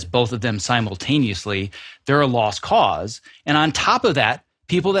 anybody that has both of them simultaneously, they're a lost cause. And on top of that,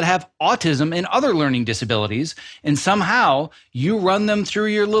 people that have autism and other learning disabilities, and somehow you run them through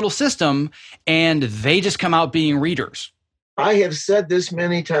your little system and they just come out being readers. I have said this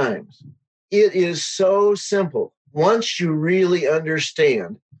many times. It is so simple. Once you really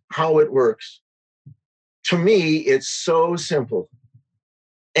understand how it works, to me, it's so simple.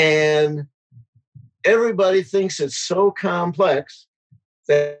 And everybody thinks it's so complex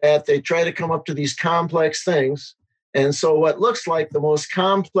that they try to come up to these complex things. And so what looks like the most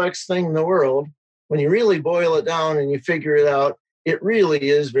complex thing in the world, when you really boil it down and you figure it out, it really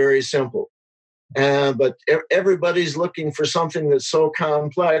is very simple. But everybody's looking for something that's so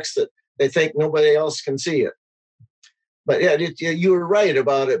complex that they think nobody else can see it. But yeah, you were right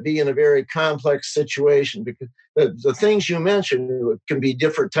about it being a very complex situation, because the things you mentioned can be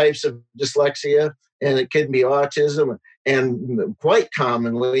different types of dyslexia, and it can be autism. And quite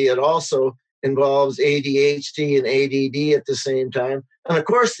commonly, it also involves ADHD and ADD at the same time. And of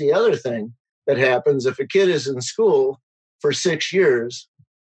course, the other thing that happens if a kid is in school for 6 years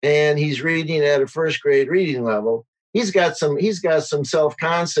and he's reading at a first grade reading level, he's got some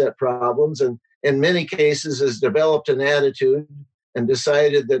self-concept problems, and in many cases has developed an attitude and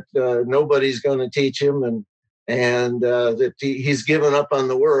decided that nobody's going to teach him, and that he's given up on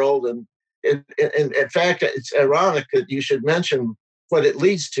the world. And in fact, it's ironic that you should mention what it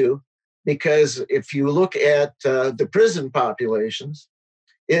leads to, because if you look at the prison populations,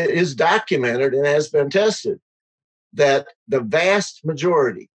 it is documented and has been tested that the vast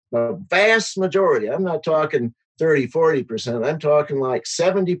majority, I'm not talking 30, 40%, I'm talking like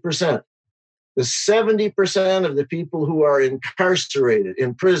 70%. The 70% of the people who are incarcerated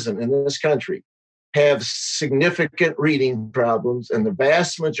in prison in this country have significant reading problems, and the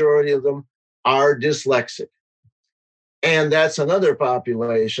vast majority of them are dyslexic. And that's another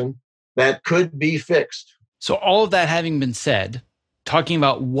population that could be fixed. So all of that having been said, talking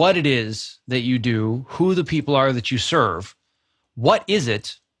about what it is that you do, who the people are that you serve, what is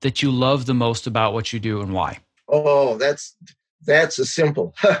it that you love the most about what you do and why? Oh, that's a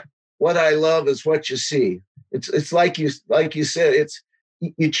simple. What I love is what you see. It's like you said,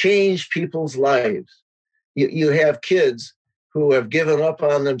 you change people's lives. You have kids who have given up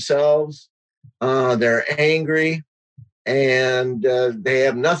on themselves. They're angry, and they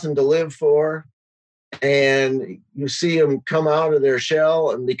have nothing to live for. And you see them come out of their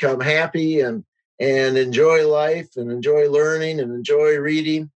shell and become happy and enjoy life and enjoy learning and enjoy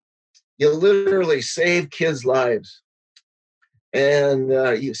reading. You literally save kids' lives. And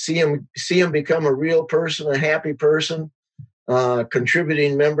you see them become a real person, a happy person,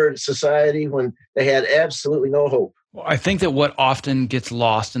 contributing member to society when they had absolutely no hope. Well, I think that what often gets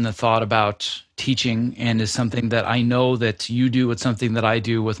lost in the thought about teaching and is something that I know that you do, it's something that I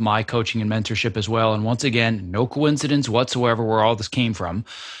do with my coaching and mentorship as well. And once again, no coincidence whatsoever where all this came from.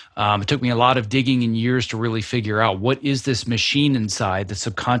 It took me a lot of digging and years to really figure out what is this machine inside that's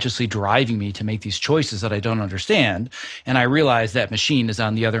subconsciously driving me to make these choices that I don't understand. And I realize that machine is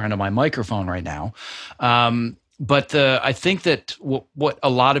on the other end of my microphone right now. But I think that what a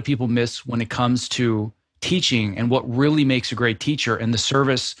lot of people miss when it comes to teaching and what really makes a great teacher and the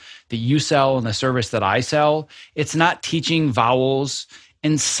service that you sell and the service that I sell, it's not teaching vowels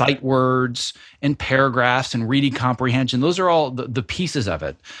and sight words and paragraphs and reading comprehension. Those are all the pieces of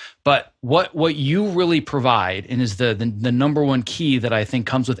it. But what you really provide, and is the number one key that I think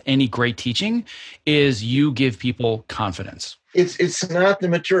comes with any great teaching, is you give people confidence. It's not the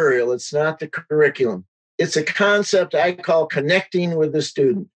material. It's not the curriculum. It's a concept I call connecting with the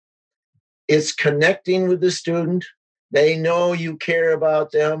student. It's connecting with the student. They know you care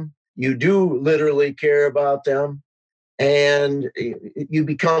about them. You do literally care about them. And you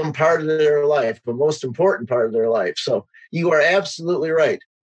become part of their life, the most important part of their life. So you are absolutely right.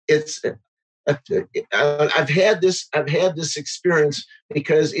 I've had this experience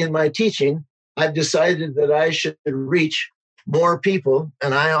because in my teaching, I've decided that I should reach more people,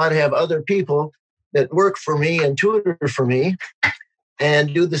 and I ought to have other people that work for me and tutor for me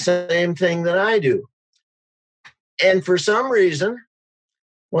and do the same thing that I do. And for some reason,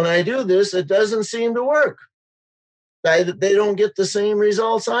 when I do this, it doesn't seem to work. They don't get the same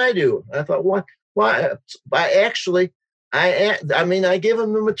results I do. I thought, what? Why? I give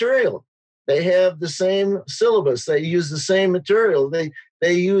them the material. They have the same syllabus. They use the same material. They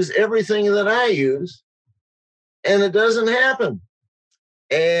use everything that I use, and it doesn't happen.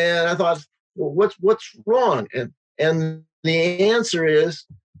 And I thought, well, what's wrong? And the answer is,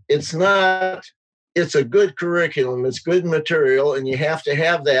 it's not. It's a good curriculum. It's good material, and you have to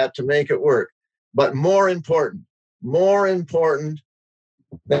have that to make it work. But more important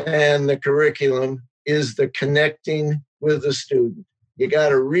than the curriculum is the connecting with the student. You got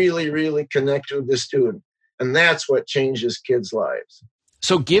to really, really connect with the student. And that's what changes kids' lives.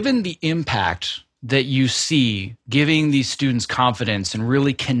 So given the impact that you see giving these students confidence and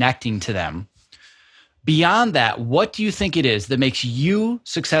really connecting to them, beyond that, what do you think it is that makes you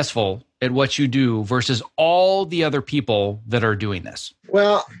successful at what you do versus all the other people that are doing this?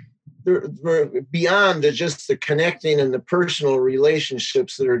 Well, beyond just the connecting and the personal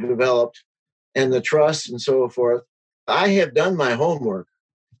relationships that are developed and the trust and so forth, I have done my homework.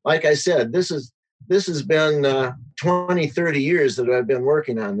 Like I said, this has been 20, 30 years that I've been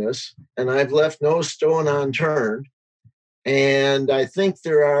working on this, and I've left no stone unturned. And I think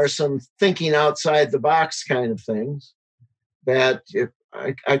there are some thinking outside the box kind of things that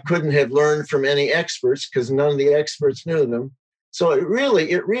I couldn't have learned from any experts because none of the experts knew them. So it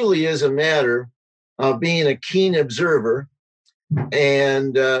really is a matter of being a keen observer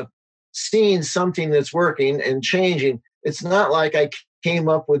and seeing something that's working and changing. It's not like I came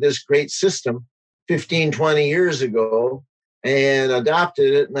up with this great system 15, 20 years ago and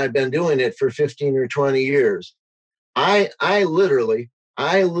adopted it, and I've been doing it for 15 or 20 years. I literally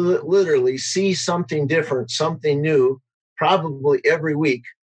see something different, something new, probably every week,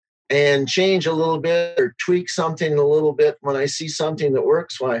 and change a little bit or tweak something a little bit. When I see something that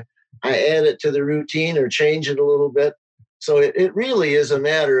works, I add it to the routine or change it a little bit. So it really is a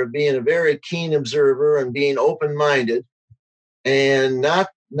matter of being a very keen observer and being open-minded and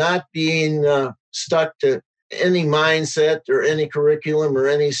not being stuck to any mindset or any curriculum or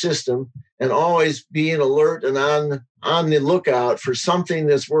any system, and always being alert and on the lookout for something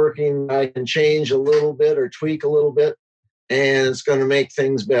that's working. I can change a little bit or tweak a little bit, and it's going to make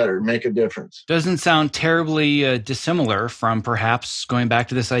things better, make a difference. Doesn't sound terribly dissimilar from perhaps going back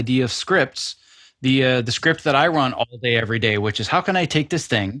to this idea of scripts, the script that I run all day, every day, which is how can I take this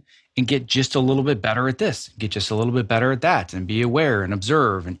thing and get just a little bit better at this, get just a little bit better at that, and be aware and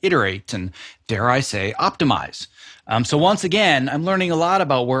observe and iterate and, dare I say, optimize. So once again, I'm learning a lot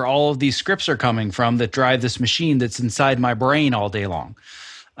about where all of these scripts are coming from that drive this machine that's inside my brain all day long.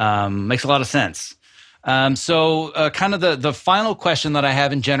 Makes a lot of sense. So kind of the final question that I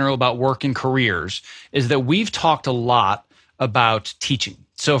have in general about work and careers is that we've talked a lot about teaching.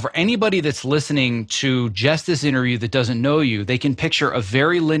 So for anybody that's listening to just this interview that doesn't know you, they can picture a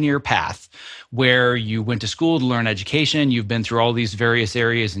very linear path where you went to school to learn education, you've been through all these various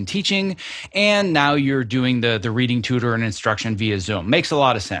areas in teaching, and now you're doing the reading tutor and instruction via Zoom. Makes a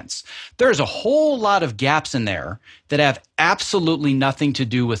lot of sense. There's a whole lot of gaps in there that have absolutely nothing to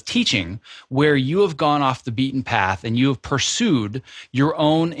do with teaching, where you have gone off the beaten path and you have pursued your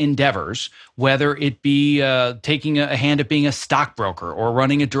own endeavors, whether it be taking a hand at being a stockbroker or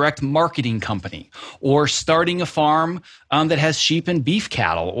running a direct marketing company or starting a farm that has sheep and beef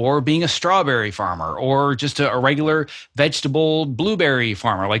cattle, or being a strawberry farmer, or just a regular vegetable blueberry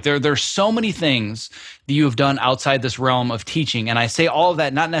farmer. Like there's so many things that you have done outside this realm of teaching. And I say all of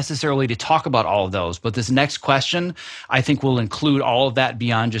that not necessarily to talk about all of those, but this next question I think will include all of that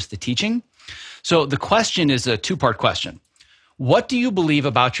beyond just the teaching. So the question is a two-part question. What do you believe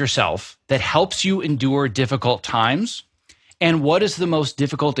about yourself that helps you endure difficult times? And what is the most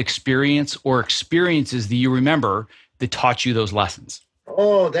difficult experience or experiences that you remember that taught you those lessons?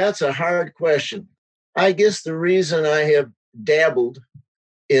 Oh, that's a hard question. I guess the reason I have dabbled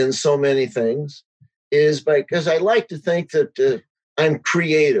in so many things is because I like to think that I'm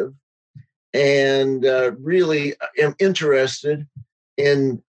creative and really am interested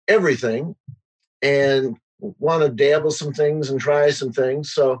in everything and want to dabble some things and try some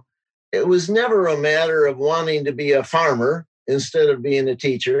things. So it was never a matter of wanting to be a farmer instead of being a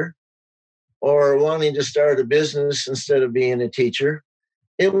teacher, or wanting to start a business instead of being a teacher.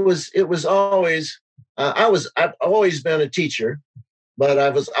 It was always I've always been a teacher, but I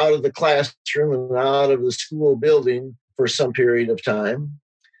was out of the classroom and out of the school building for some period of time.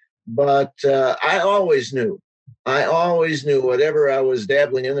 But I always knew whatever I was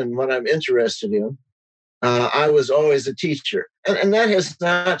dabbling in and what I'm interested in, I was always a teacher, and that has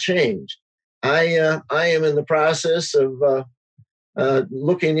not changed. I am in the process of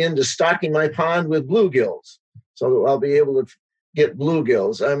looking into stocking my pond with bluegills, so that I'll be able to get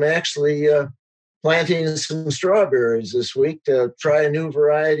bluegills. I'm actually planting some strawberries this week to try a new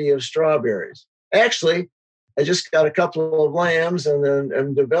variety of strawberries. Actually, I just got a couple of lambs, and then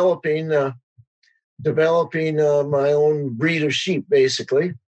I'm developing my own breed of sheep,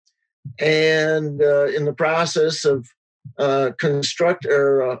 basically, and in the process of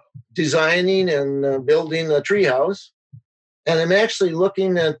designing and building a treehouse. And I'm actually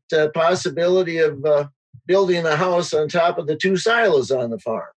looking at the possibility of building a house on top of the 2 silos on the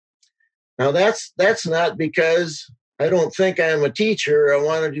farm. Now, that's not because I don't think I'm a teacher. I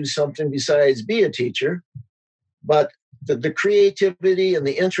want to do something besides be a teacher. But the creativity and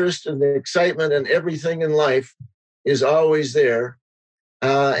the interest and the excitement and everything in life is always there.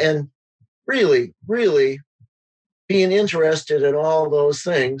 And really, really being interested in all those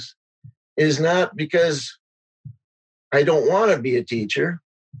things is not because I don't want to be a teacher,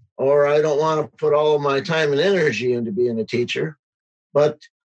 or I don't want to put all of my time and energy into being a teacher, but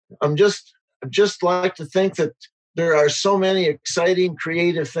I just like to think that there are so many exciting,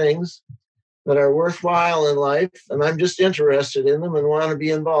 creative things that are worthwhile in life, and I'm just interested in them and want to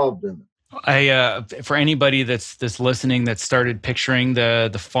be involved in them. For anybody that's listening that started picturing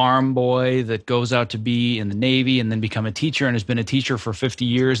the farm boy that goes out to be in the Navy and then become a teacher and has been a teacher for 50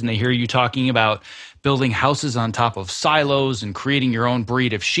 years, and they hear you talking about building houses on top of silos and creating your own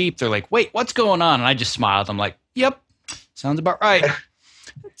breed of sheep, they're like, wait, what's going on? And I just smiled. I'm like, yep, sounds about right.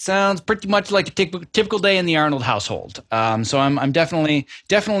 Sounds pretty much like a typical day in the Arnold household. So I'm definitely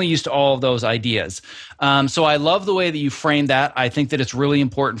used to all of those ideas. So I love the way that you frame that. I think that it's really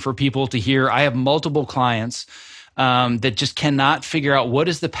important for people to hear. I have multiple clients that just cannot figure out what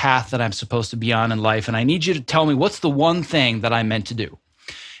is the path that I'm supposed to be on in life. And I need you to tell me, what's the one thing that I'm meant to do?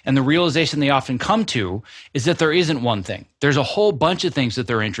 And the realization they often come to is that there isn't one thing. There's a whole bunch of things that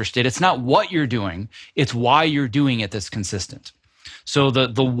they're interested. It's not what you're doing, it's why you're doing it that's consistent. So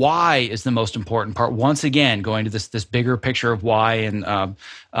the why is the most important part. Once again, going to this bigger picture of why, and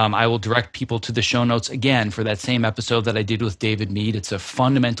I will direct people to the show notes again for that same episode that I did with David Mead. It's a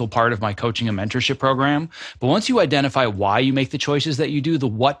fundamental part of my coaching and mentorship program. But once you identify why you make the choices that you do, the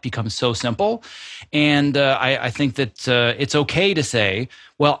what becomes so simple. And I think that it's okay to say,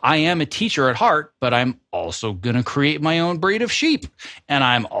 well, I am a teacher at heart, but I'm also going to create my own breed of sheep, and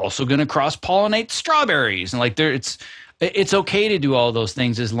I'm also going to cross-pollinate strawberries. And it's okay to do all those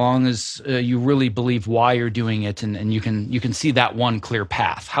things as long as you really believe why you're doing it, and you can see that one clear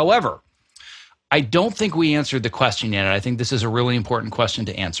path. However, I don't think we answered the question yet, and I think this is a really important question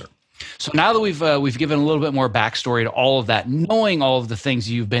to answer. So now that we've given a little bit more backstory to all of that, knowing all of the things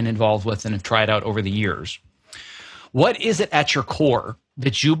you've been involved with and have tried out over the years, what is it at your core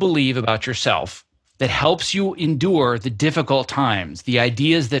that you believe about yourself that helps you endure the difficult times, the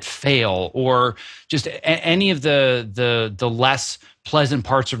ideas that fail, or just any of the less pleasant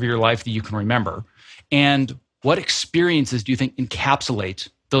parts of your life that you can remember? And what experiences do you think encapsulate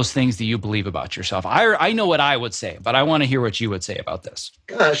those things that you believe about yourself? I know what I would say, but I want to hear what you would say about this.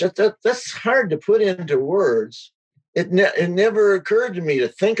 Gosh, that's hard to put into words. It never occurred to me to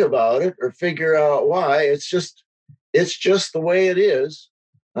think about it or figure out why. It's just the way it is.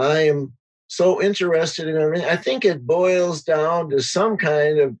 I am so interested in everything. I think it boils down to some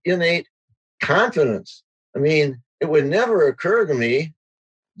kind of innate confidence. I mean, it would never occur to me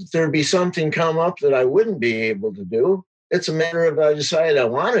that there'd be something come up that I wouldn't be able to do. It's a matter of I decide I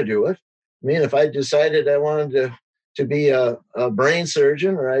want to do it. I mean, if I decided I wanted to be a brain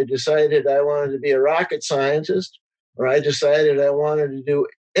surgeon, or I decided I wanted to be a rocket scientist, or I decided I wanted to do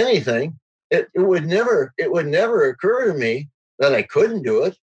anything, it would never occur to me that I couldn't do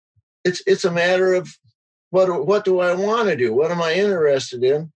it. It's a matter of what do I want to do? What am I interested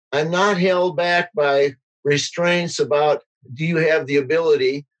in? I'm not held back by restraints about do you have the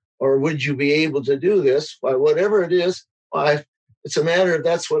ability or would you be able to do this? Well, whatever it is, it's a matter of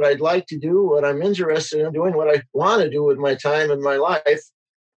that's what I'd like to do, what I'm interested in doing, what I want to do with my time and my life.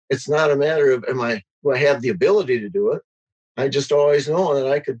 It's not a matter of do I have the ability to do it? I just always know that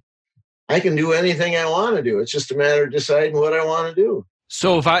I can do anything I want to do. It's just a matter of deciding what I want to do.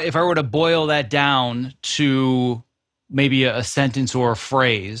 So if I were to boil that down to maybe a sentence or a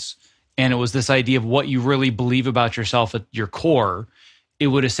phrase, and it was this idea of what you really believe about yourself at your core, it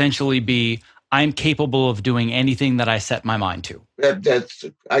would essentially be, I'm capable of doing anything that I set my mind to.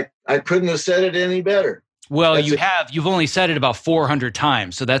 I couldn't have said it any better. Well, you've only said it about 400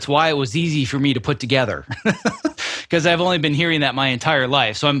 times, so that's why it was easy for me to put together. Because I've only been hearing that my entire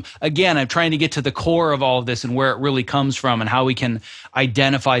life. So I'm trying to get to the core of all of this and where it really comes from and how we can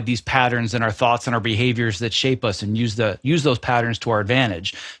identify these patterns in our thoughts and our behaviors that shape us and use those patterns to our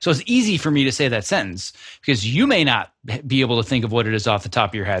advantage. So it's easy for me to say that sentence because you may not be able to think of what it is off the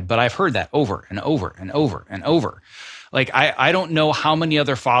top of your head, but I've heard that over and over and over and over. Like, I don't know how many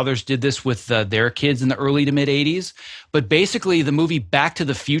other fathers did this with their kids in the early to mid 80s, but basically the movie Back to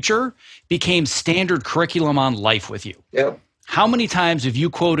the Future became standard curriculum on life with you. Yep. How many times have you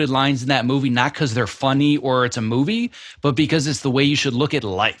quoted lines in that movie, not because they're funny or it's a movie, but because it's the way you should look at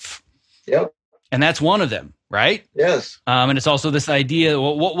life? Yep. And that's one of them, right? Yes. And it's also this idea,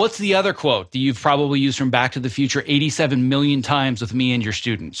 what's the other quote that you've probably used from Back to the Future 87 million times with me and your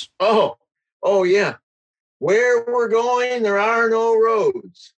students? Oh, yeah. Where we're going, there are no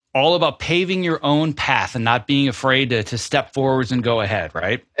roads. All about paving your own path and not being afraid to step forwards and go ahead,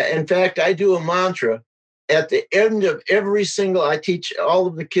 right? In fact, I do a mantra at the end of every single, I teach all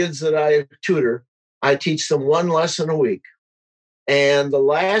of the kids that I tutor, I teach them one lesson a week. And the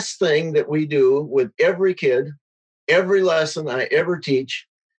last thing that we do with every kid, every lesson I ever teach,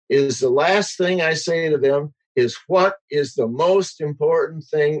 is the last thing I say to them is, what is the most important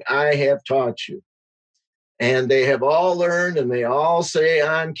thing I have taught you? And they have all learned, and they all say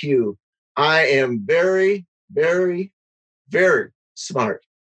on cue, I am very, very, very smart.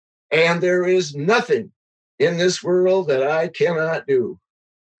 And there is nothing in this world that I cannot do.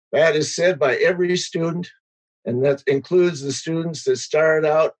 That is said by every student, and that includes the students that start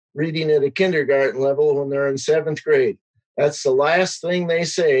out reading at a kindergarten level when they're in 7th grade. That's the last thing they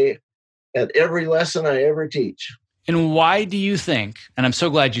say at every lesson I ever teach. And why do you think, and I'm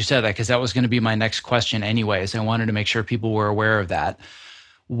so glad you said that because that was going to be my next question anyways. I wanted to make sure people were aware of that.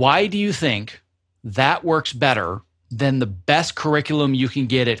 Why do you think that works better than the best curriculum you can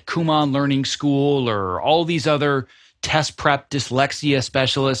get at Kumon Learning School or all these other test prep dyslexia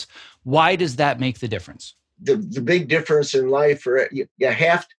specialists? Why does that make the difference? The big difference in life, you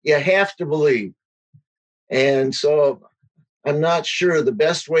have to believe. And so I'm not sure the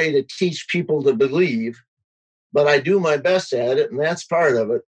best way to teach people to believe, but I do my best at it, and that's part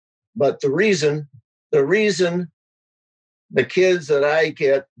of it. But the reason the kids that I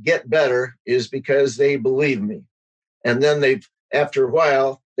get better is because they believe me. And then after a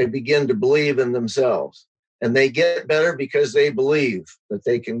while, they begin to believe in themselves. And they get better because they believe that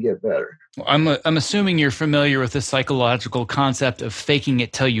they can get better. I'm assuming you're familiar with the psychological concept of faking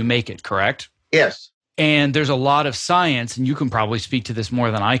it till you make it, correct? Yes. And there's a lot of science, and you can probably speak to this more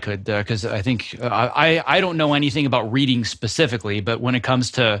than I could, because I think I don't know anything about reading specifically, but when it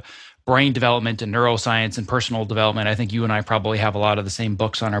comes to brain development and neuroscience and personal development, I think you and I probably have a lot of the same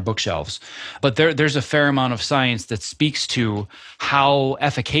books on our bookshelves. But there's a fair amount of science that speaks to how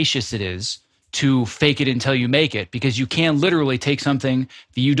efficacious it is to fake it until you make it, because you can literally take something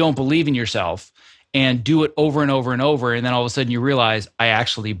that you don't believe in yourself and do it over and over and over. And then all of a sudden you realize, I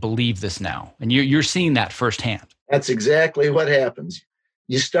actually believe this now. And you're seeing that firsthand. That's exactly what happens.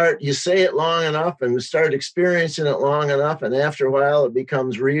 You say it long enough and start experiencing it long enough. And after a while, it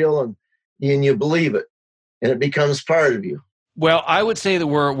becomes real and you believe it and it becomes part of you. Well, I would say that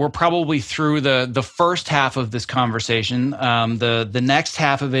we're probably through the first half of this conversation. The next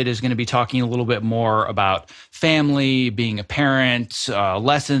half of it is going to be talking a little bit more about family, being a parent,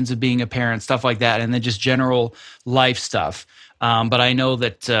 lessons of being a parent, stuff like that, and then just general life stuff. But I know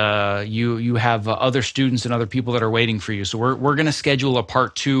that you have other students and other people that are waiting for you. So we're going to schedule a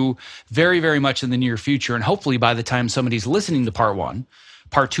part 2 very, very much in the near future, and hopefully by the time somebody's listening to part 1.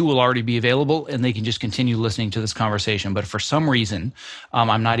 Part 2 will already be available, and they can just continue listening to this conversation. But for some reason,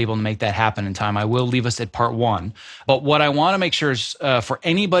 I'm not able to make that happen in time. I will leave us at part 1. But what I want to make sure is for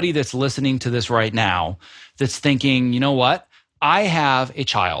anybody that's listening to this right now that's thinking, you know what? I have a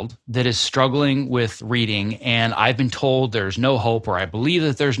child that is struggling with reading, and I've been told there's no hope, or I believe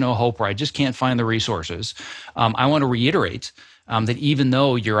that there's no hope, or I just can't find the resources. I want to reiterate that even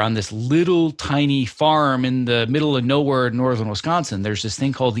though you're on this little tiny farm in the middle of nowhere in northern Wisconsin, there's this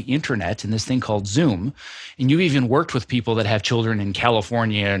thing called the internet and this thing called Zoom. And you've even worked with people that have children in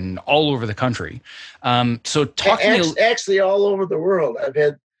California and all over the country. So talk to me. Actually, all over the world. I've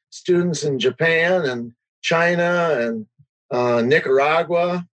had students in Japan and China and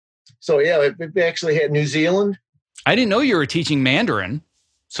Nicaragua. So yeah, we've actually had New Zealand. I didn't know you were teaching Mandarin.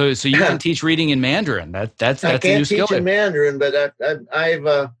 So you can teach reading in Mandarin. That's I a new can't skill. teach in Mandarin, but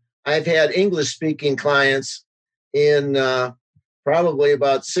I've had English speaking clients in probably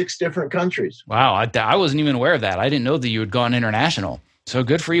about 6 different countries. Wow, I wasn't even aware of that. I didn't know that you had gone international. So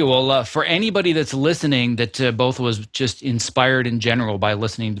good for you. Well, for anybody that's listening that both was just inspired in general by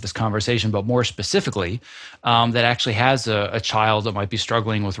listening to this conversation, but more specifically, that actually has a child that might be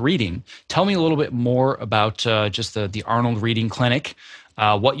struggling with reading, tell me a little bit more about just the Arnold Reading Clinic,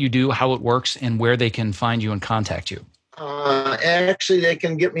 what you do, how it works, and where they can find you and contact you. Actually, they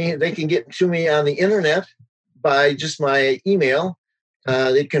can get to me on the internet by just my email.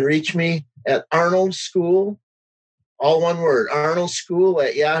 They can reach me at Arnold School, all one word,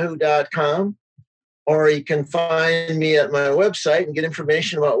 arnoldschool@yahoo.com. Or you can find me at my website and get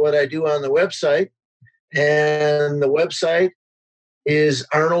information about what I do on the website. And the website is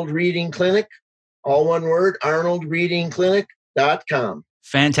Arnold Reading Clinic, all one word, arnoldreadingclinic.com.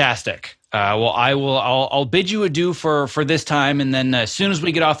 Fantastic. Well, I'll bid you adieu for this time. And then as soon as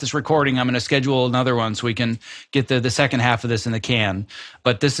we get off this recording, I'm going to schedule another one so we can get the second half of this in the can.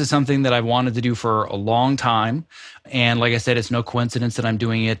 But this is something that I've wanted to do for a long time. And like I said, it's no coincidence that I'm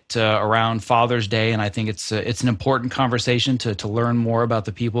doing it around Father's Day. And I think it's an important conversation to learn more about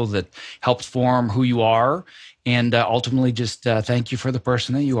the people that helped form who you are. And ultimately just thank you for the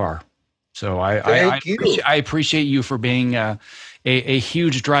person that you are. So I appreciate you for being a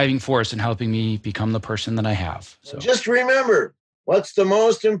huge driving force in helping me become the person that I have. So just remember, what's the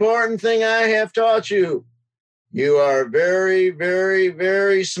most important thing I have taught you? You are very, very,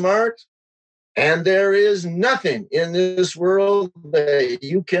 very smart, and there is nothing in this world that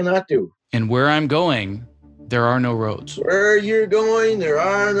you cannot do. And where I'm going, there are no roads. Where you're going, there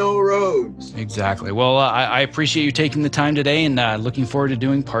are no roads. Exactly. Well, I appreciate you taking the time today, and looking forward to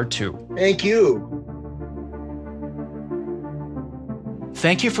doing part 2. Thank you.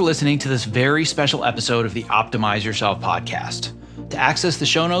 Thank you for listening to this very special episode of the Optimize Yourself podcast. To access the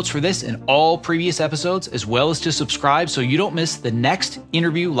show notes for this and all previous episodes, as well as to subscribe so you don't miss the next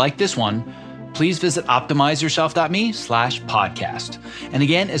interview like this one, please visit optimizeyourself.me/podcast. And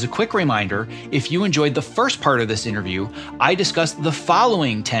again, as a quick reminder, if you enjoyed the first part of this interview, I discussed the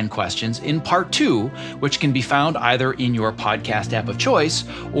following 10 questions in part 2, which can be found either in your podcast app of choice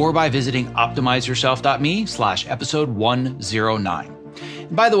or by visiting optimizeyourself.me/episode 109.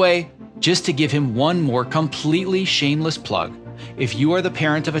 And by the way, just to give him one more completely shameless plug, if you are the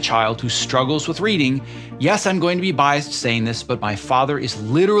parent of a child who struggles with reading, yes, I'm going to be biased saying this, but my father is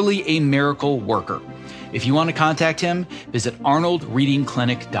literally a miracle worker. If you want to contact him, visit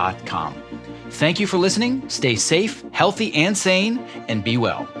arnoldreadingclinic.com. Thank you for listening. Stay safe, healthy, and sane, and be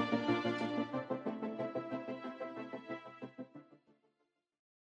well.